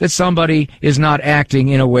perceives that somebody is not acting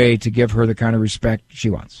in a way to give her the kind of respect she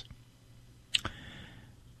wants.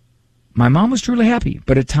 My mom was truly happy,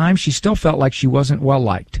 but at times she still felt like she wasn't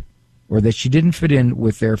well-liked or that she didn't fit in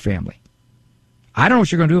with their family. I don't know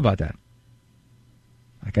what you're going to do about that.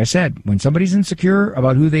 Like I said, when somebody's insecure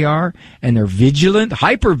about who they are and they're vigilant,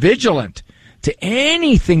 hyper-vigilant to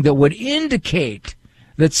anything that would indicate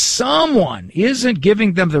that someone isn't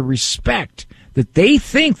giving them the respect that they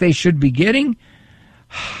think they should be getting,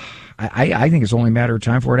 I think it's only a matter of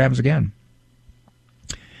time before it happens again.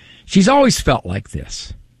 She's always felt like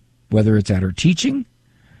this, whether it's at her teaching,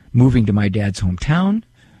 moving to my dad's hometown,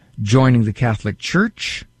 joining the Catholic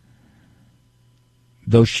Church,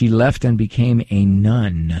 though she left and became a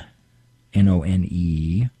nun,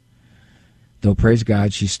 N-O-N-E, though, praise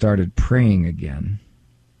God, she started praying again.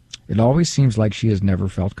 It always seems like she has never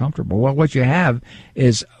felt comfortable. Well, what you have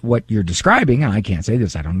is what you're describing, and I can't say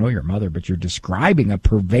this, I don't know your mother, but you're describing a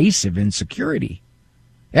pervasive insecurity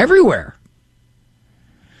everywhere.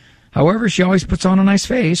 However, she always puts on a nice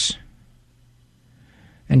face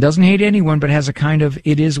and doesn't hate anyone, but has a kind of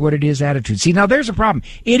it is what it is attitude. See, now there's a problem.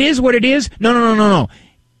 It is what it is? No.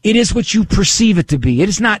 It is what you perceive it to be. It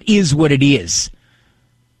is not is what it is.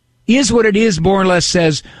 Is what it is more or less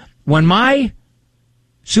says, when my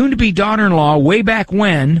soon-to-be daughter-in-law, way back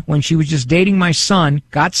when she was just dating my son,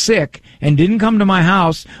 got sick and didn't come to my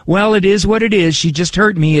house, well, it is what it is. She just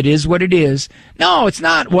hurt me. It is what it is. No, it's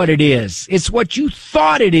not what it is. It's what you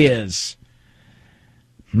thought it is.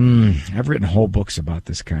 I've written whole books about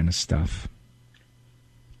this kind of stuff.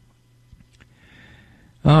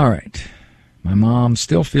 All right. My mom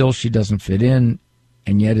still feels she doesn't fit in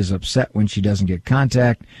and yet is upset when she doesn't get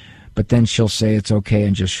contact, but then she'll say it's okay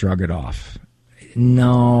and just shrug it off.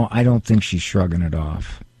 No, I don't think she's shrugging it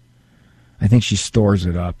off. I think she stores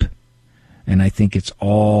it up. And I think it's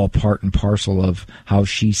all part and parcel of how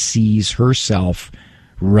she sees herself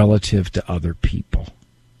relative to other people.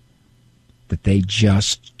 That they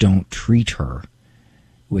just don't treat her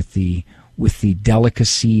with the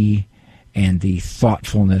delicacy and the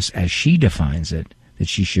thoughtfulness, as she defines it, that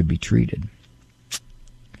she should be treated.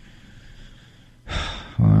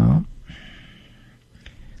 Well,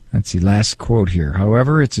 let's see, last quote here.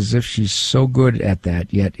 However, it's as if she's so good at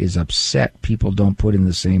that, yet is upset people don't put in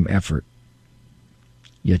the same effort.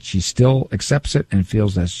 Yet she still accepts it and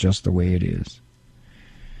feels that's just the way it is.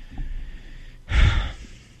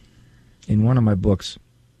 In one of my books,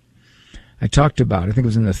 I talked about, I think it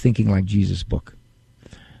was in the Thinking Like Jesus book,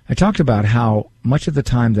 I talked about how much of the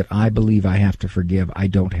time that I believe I have to forgive, I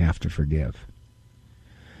don't have to forgive.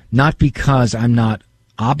 Not because I'm not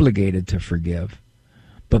obligated to forgive,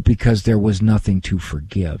 but because there was nothing to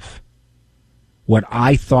forgive. What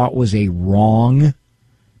I thought was a wrong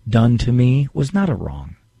done to me was not a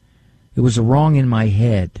wrong. It was a wrong in my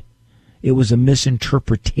head. It was a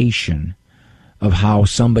misinterpretation of how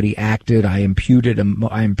somebody acted. I impugned a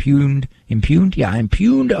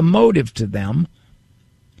motive to them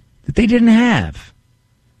that they didn't have.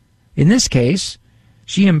 In this case,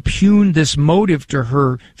 she impugned this motive to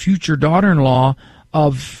her future daughter-in-law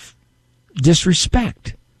of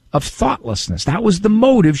disrespect, of thoughtlessness. That was the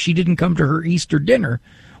motive. She didn't come to her Easter dinner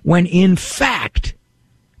when, in fact,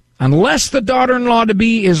 unless the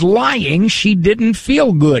daughter-in-law-to-be is lying, she didn't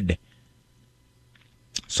feel good.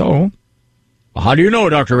 So, how do you know,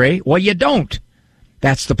 Dr. Ray? Well, you don't.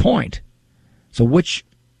 That's the point. So which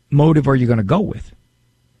motive are you going to go with?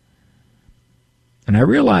 And I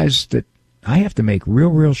realized that I have to make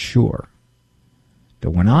real sure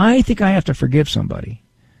that when I think I have to forgive somebody,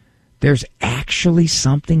 there's actually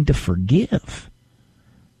something to forgive.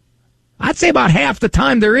 I'd say about half the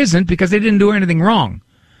time there isn't, because they didn't do anything wrong.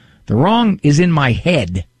 The wrong is in my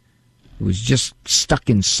head. It was just stuck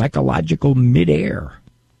in psychological midair.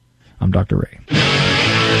 I'm Dr. Ray.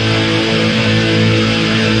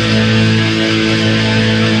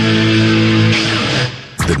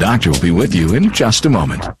 The doctor will be with you in just a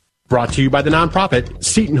moment. Brought to you by the nonprofit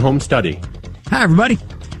Seton Home Study. Hi, everybody.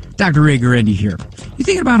 Dr. Ray Guarendi here. You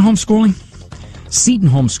thinking about homeschooling? Seton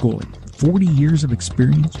Homeschooling. 40 years of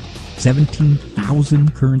experience,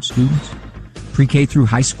 17,000 current students, pre-K through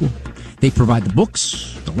high school. They provide the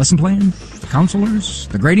books, the lesson plans, the counselors,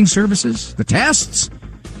 the grading services, the tests.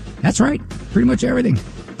 That's right, pretty much everything.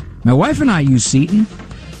 My wife and I use Seton.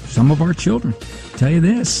 Some of our children. Tell you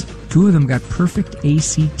this, 2 of them got perfect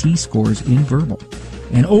ACT scores in verbal.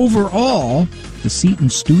 And overall, the Seton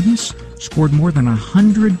students scored more than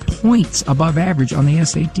 100 points above average on the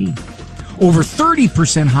SAT. Over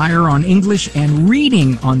 30% higher on English and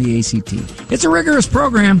reading on the ACT. It's a rigorous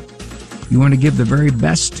program. You want to give the very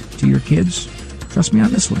best to your kids? Trust me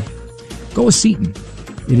on this one. Go with Seton.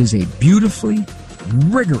 It is a beautifully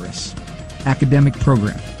rigorous academic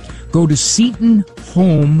program. Go to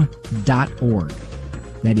SetonHome.org.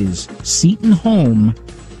 That is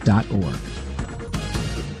SetonHome.org.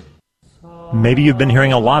 Maybe you've been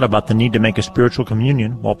hearing a lot about the need to make a spiritual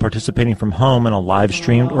communion while participating from home in a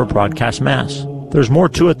live-streamed or broadcast Mass. There's more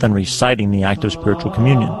to it than reciting the act of spiritual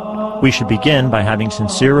communion. We should begin by having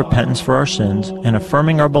sincere repentance for our sins and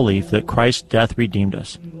affirming our belief that Christ's death redeemed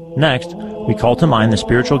us. Next, we call to mind the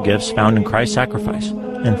spiritual gifts found in Christ's sacrifice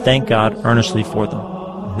and thank God earnestly for them.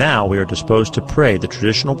 Now we are disposed to pray the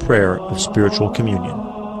traditional prayer of spiritual communion.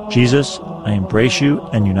 Jesus, I embrace you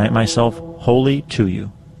and unite myself wholly to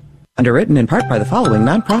you. Underwritten in part by the following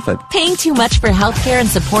nonprofit. Paying too much for healthcare and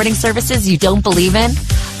supporting services you don't believe in?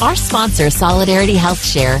 Our sponsor, Solidarity Health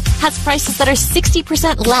Share, has prices that are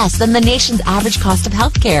 60% less than the nation's average cost of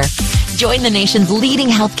healthcare. Join the nation's leading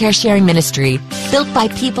healthcare sharing ministry, built by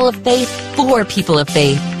people of faith for people of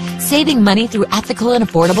faith, saving money through ethical and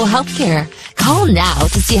affordable healthcare. Call now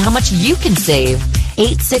to see how much you can save.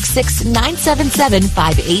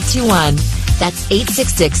 866-977-5821. That's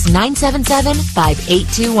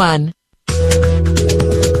 866-977-5821.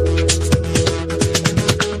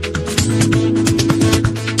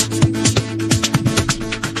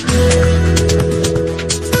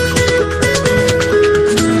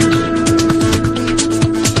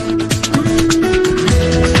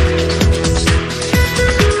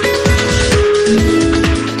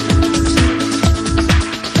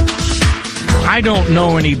 I don't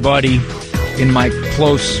know anybody in my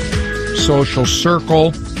close social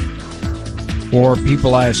circle or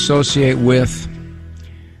people I associate with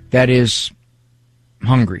that is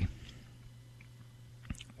hungry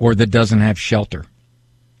or that doesn't have shelter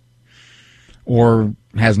or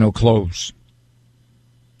has no clothes.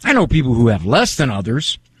 I know people who have less than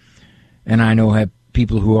others, and I know have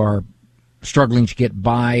people who are struggling to get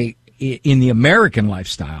by in the American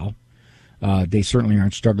lifestyle. They certainly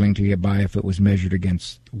aren't struggling to get by if it was measured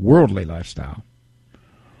against worldly lifestyle.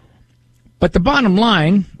 But the bottom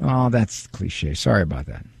line, that's cliche. Sorry about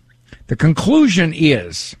that. The conclusion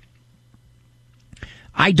is,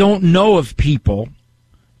 I don't know of people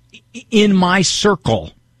in my circle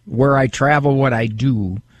where I travel, what I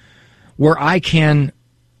do, where I can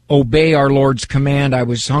obey our Lord's command. I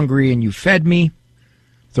was hungry and you fed me.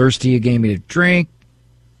 Thirsty, you gave me to drink.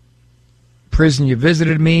 Prison, you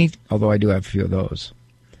visited me, although I do have a few of those.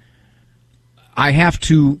 I have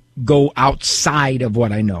to go outside of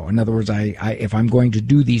what I know. In other words, if I'm going to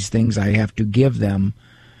do these things, I have to give them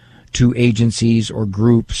to agencies or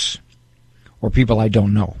groups or people I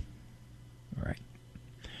don't know. All right.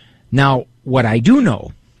 Now, what I do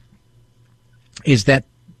know is that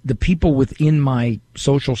the people within my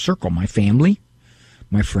social circle, my family,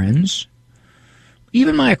 my friends,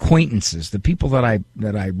 even my acquaintances, the people that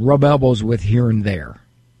I rub elbows with here and there,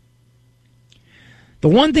 the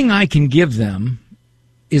one thing I can give them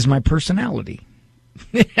is my personality.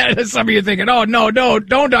 Some of you are thinking, oh, no, don't,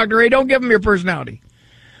 Dr. Ray, don't give them your personality.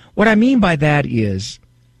 What I mean by that is,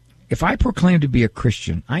 if I proclaim to be a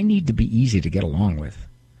Christian, I need to be easy to get along with.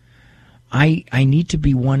 I need to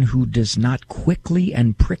be one who does not quickly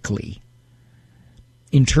and prickly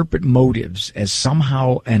interpret motives as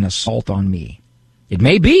somehow an assault on me. It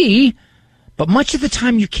may be, but much of the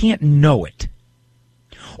time you can't know it.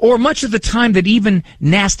 Or much of the time that even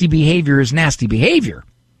nasty behavior is nasty behavior.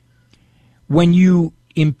 When you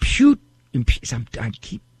impute,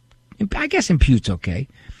 I guess impute's okay.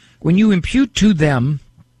 When you impute to them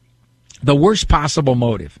the worst possible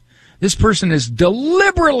motive, this person is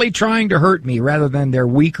deliberately trying to hurt me rather than they're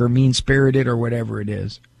weak or mean-spirited or whatever it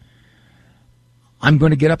is, I'm going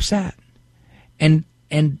to get upset. And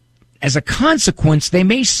as a consequence, they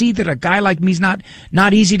may see that a guy like me's not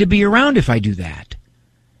easy to be around if I do that.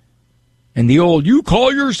 And the old, you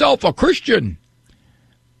call yourself a Christian.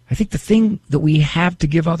 I think the thing that we have to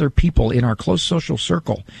give other people in our close social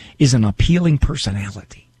circle is an appealing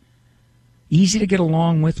personality. Easy to get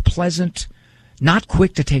along with, pleasant, not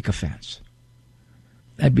quick to take offense.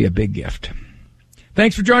 That'd be a big gift.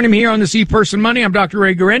 Thanks for joining me here on this E-Person Monday. I'm Dr.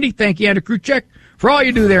 Ray Guarendi. Thank you, Anna Kruchek, for all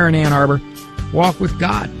you do there in Ann Arbor. Walk with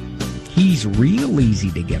God. He's real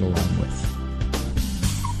easy to get along with.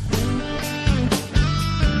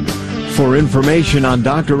 For information on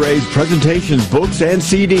Dr. Ray's presentations, books, and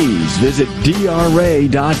CDs, visit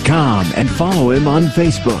drray.com and follow him on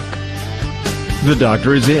Facebook. The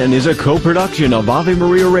Doctor is In is a co-production of Ave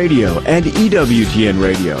Maria Radio and EWTN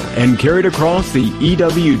Radio and carried across the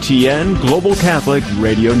EWTN Global Catholic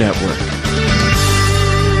Radio Network.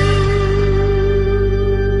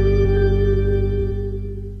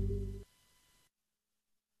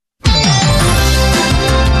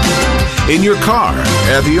 In your car,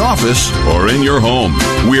 at the office, or in your home,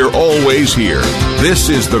 we're always here. This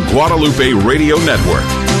is the Guadalupe Radio Network,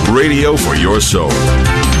 radio for your soul.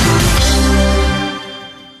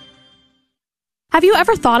 Have you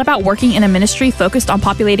ever thought about working in a ministry focused on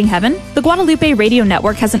populating heaven? The Guadalupe Radio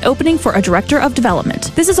Network has an opening for a director of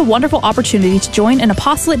development. This is a wonderful opportunity to join an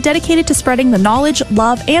apostolate dedicated to spreading the knowledge,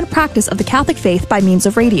 love, and practice of the Catholic faith by means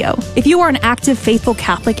of radio. If you are an active, faithful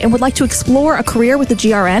Catholic and would like to explore a career with the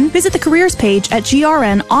GRN, visit the careers page at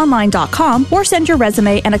grnonline.com or send your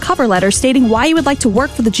resume and a cover letter stating why you would like to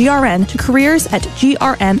work for the GRN to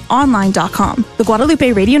careers@grnonline.com. The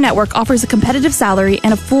Guadalupe Radio Network offers a competitive salary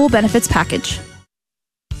and a full benefits package.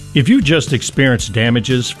 If you just experienced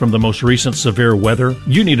damages from the most recent severe weather,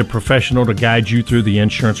 you need a professional to guide you through the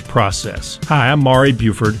insurance process. Hi, I'm Maury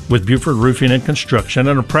Buford with Buford Roofing and Construction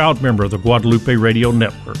and a proud member of the Guadalupe Radio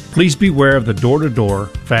Network. Please beware of the door-to-door,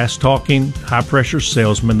 fast-talking, high-pressure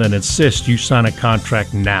salesmen that insist you sign a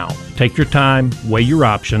contract now. Take your time, weigh your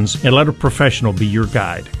options, and let a professional be your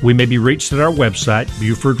guide. We may be reached at our website,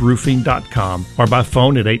 BufordRoofing.com, or by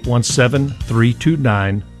phone at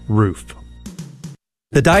 817-329-ROOF.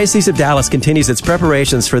 The Diocese of Dallas continues its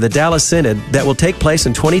preparations for the Dallas Synod that will take place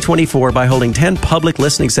in 2024 by holding 10 public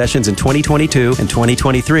listening sessions in 2022 and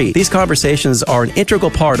 2023. These conversations are an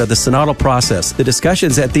integral part of the synodal process. The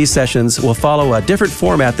discussions at these sessions will follow a different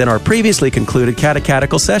format than our previously concluded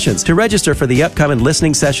catechetical sessions. To register for the upcoming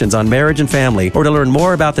listening sessions on marriage and family, or to learn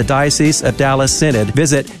more about the Diocese of Dallas Synod,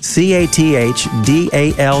 visit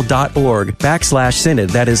cathdal.org/synod.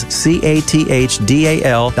 That is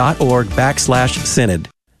cathdal.org/synod.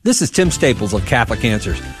 This is Tim Staples of Catholic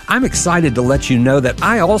Answers. I'm excited to let you know that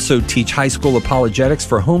I also teach high school apologetics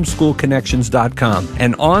for homeschoolconnections.com,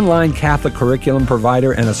 an online Catholic curriculum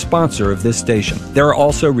provider and a sponsor of this station. There are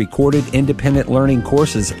also recorded independent learning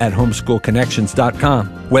courses at homeschoolconnections.com.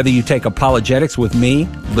 Whether you take apologetics with me,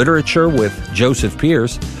 literature with Joseph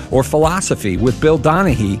Pierce, or philosophy with Bill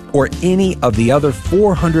Donahue, or any of the other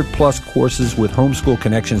 400-plus courses with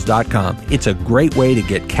homeschoolconnections.com, it's a great way to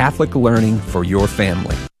get Catholic learning for your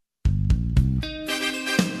family.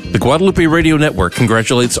 The Guadalupe Radio Network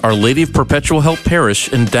congratulates Our Lady of Perpetual Help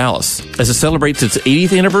Parish in Dallas as it celebrates its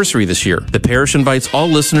 80th anniversary this year. The parish invites all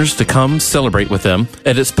listeners to come celebrate with them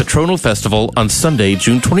at its Patronal Festival on Sunday,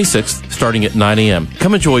 June 26th, starting at 9 a.m.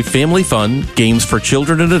 Come enjoy family fun, games for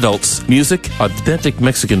children and adults, music, authentic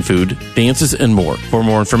Mexican food, dances, and more. For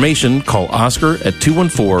more information, call Oscar at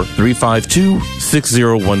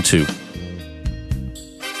 214-352-6012.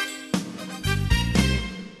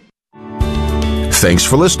 Thanks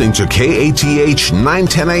for listening to KATH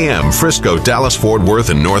 910 AM, Frisco, Dallas, Fort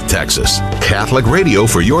Worth, and North Texas. Catholic radio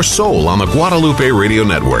for your soul on the Guadalupe Radio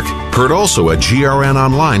Network. Heard also at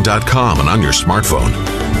grnonline.com and on your smartphone.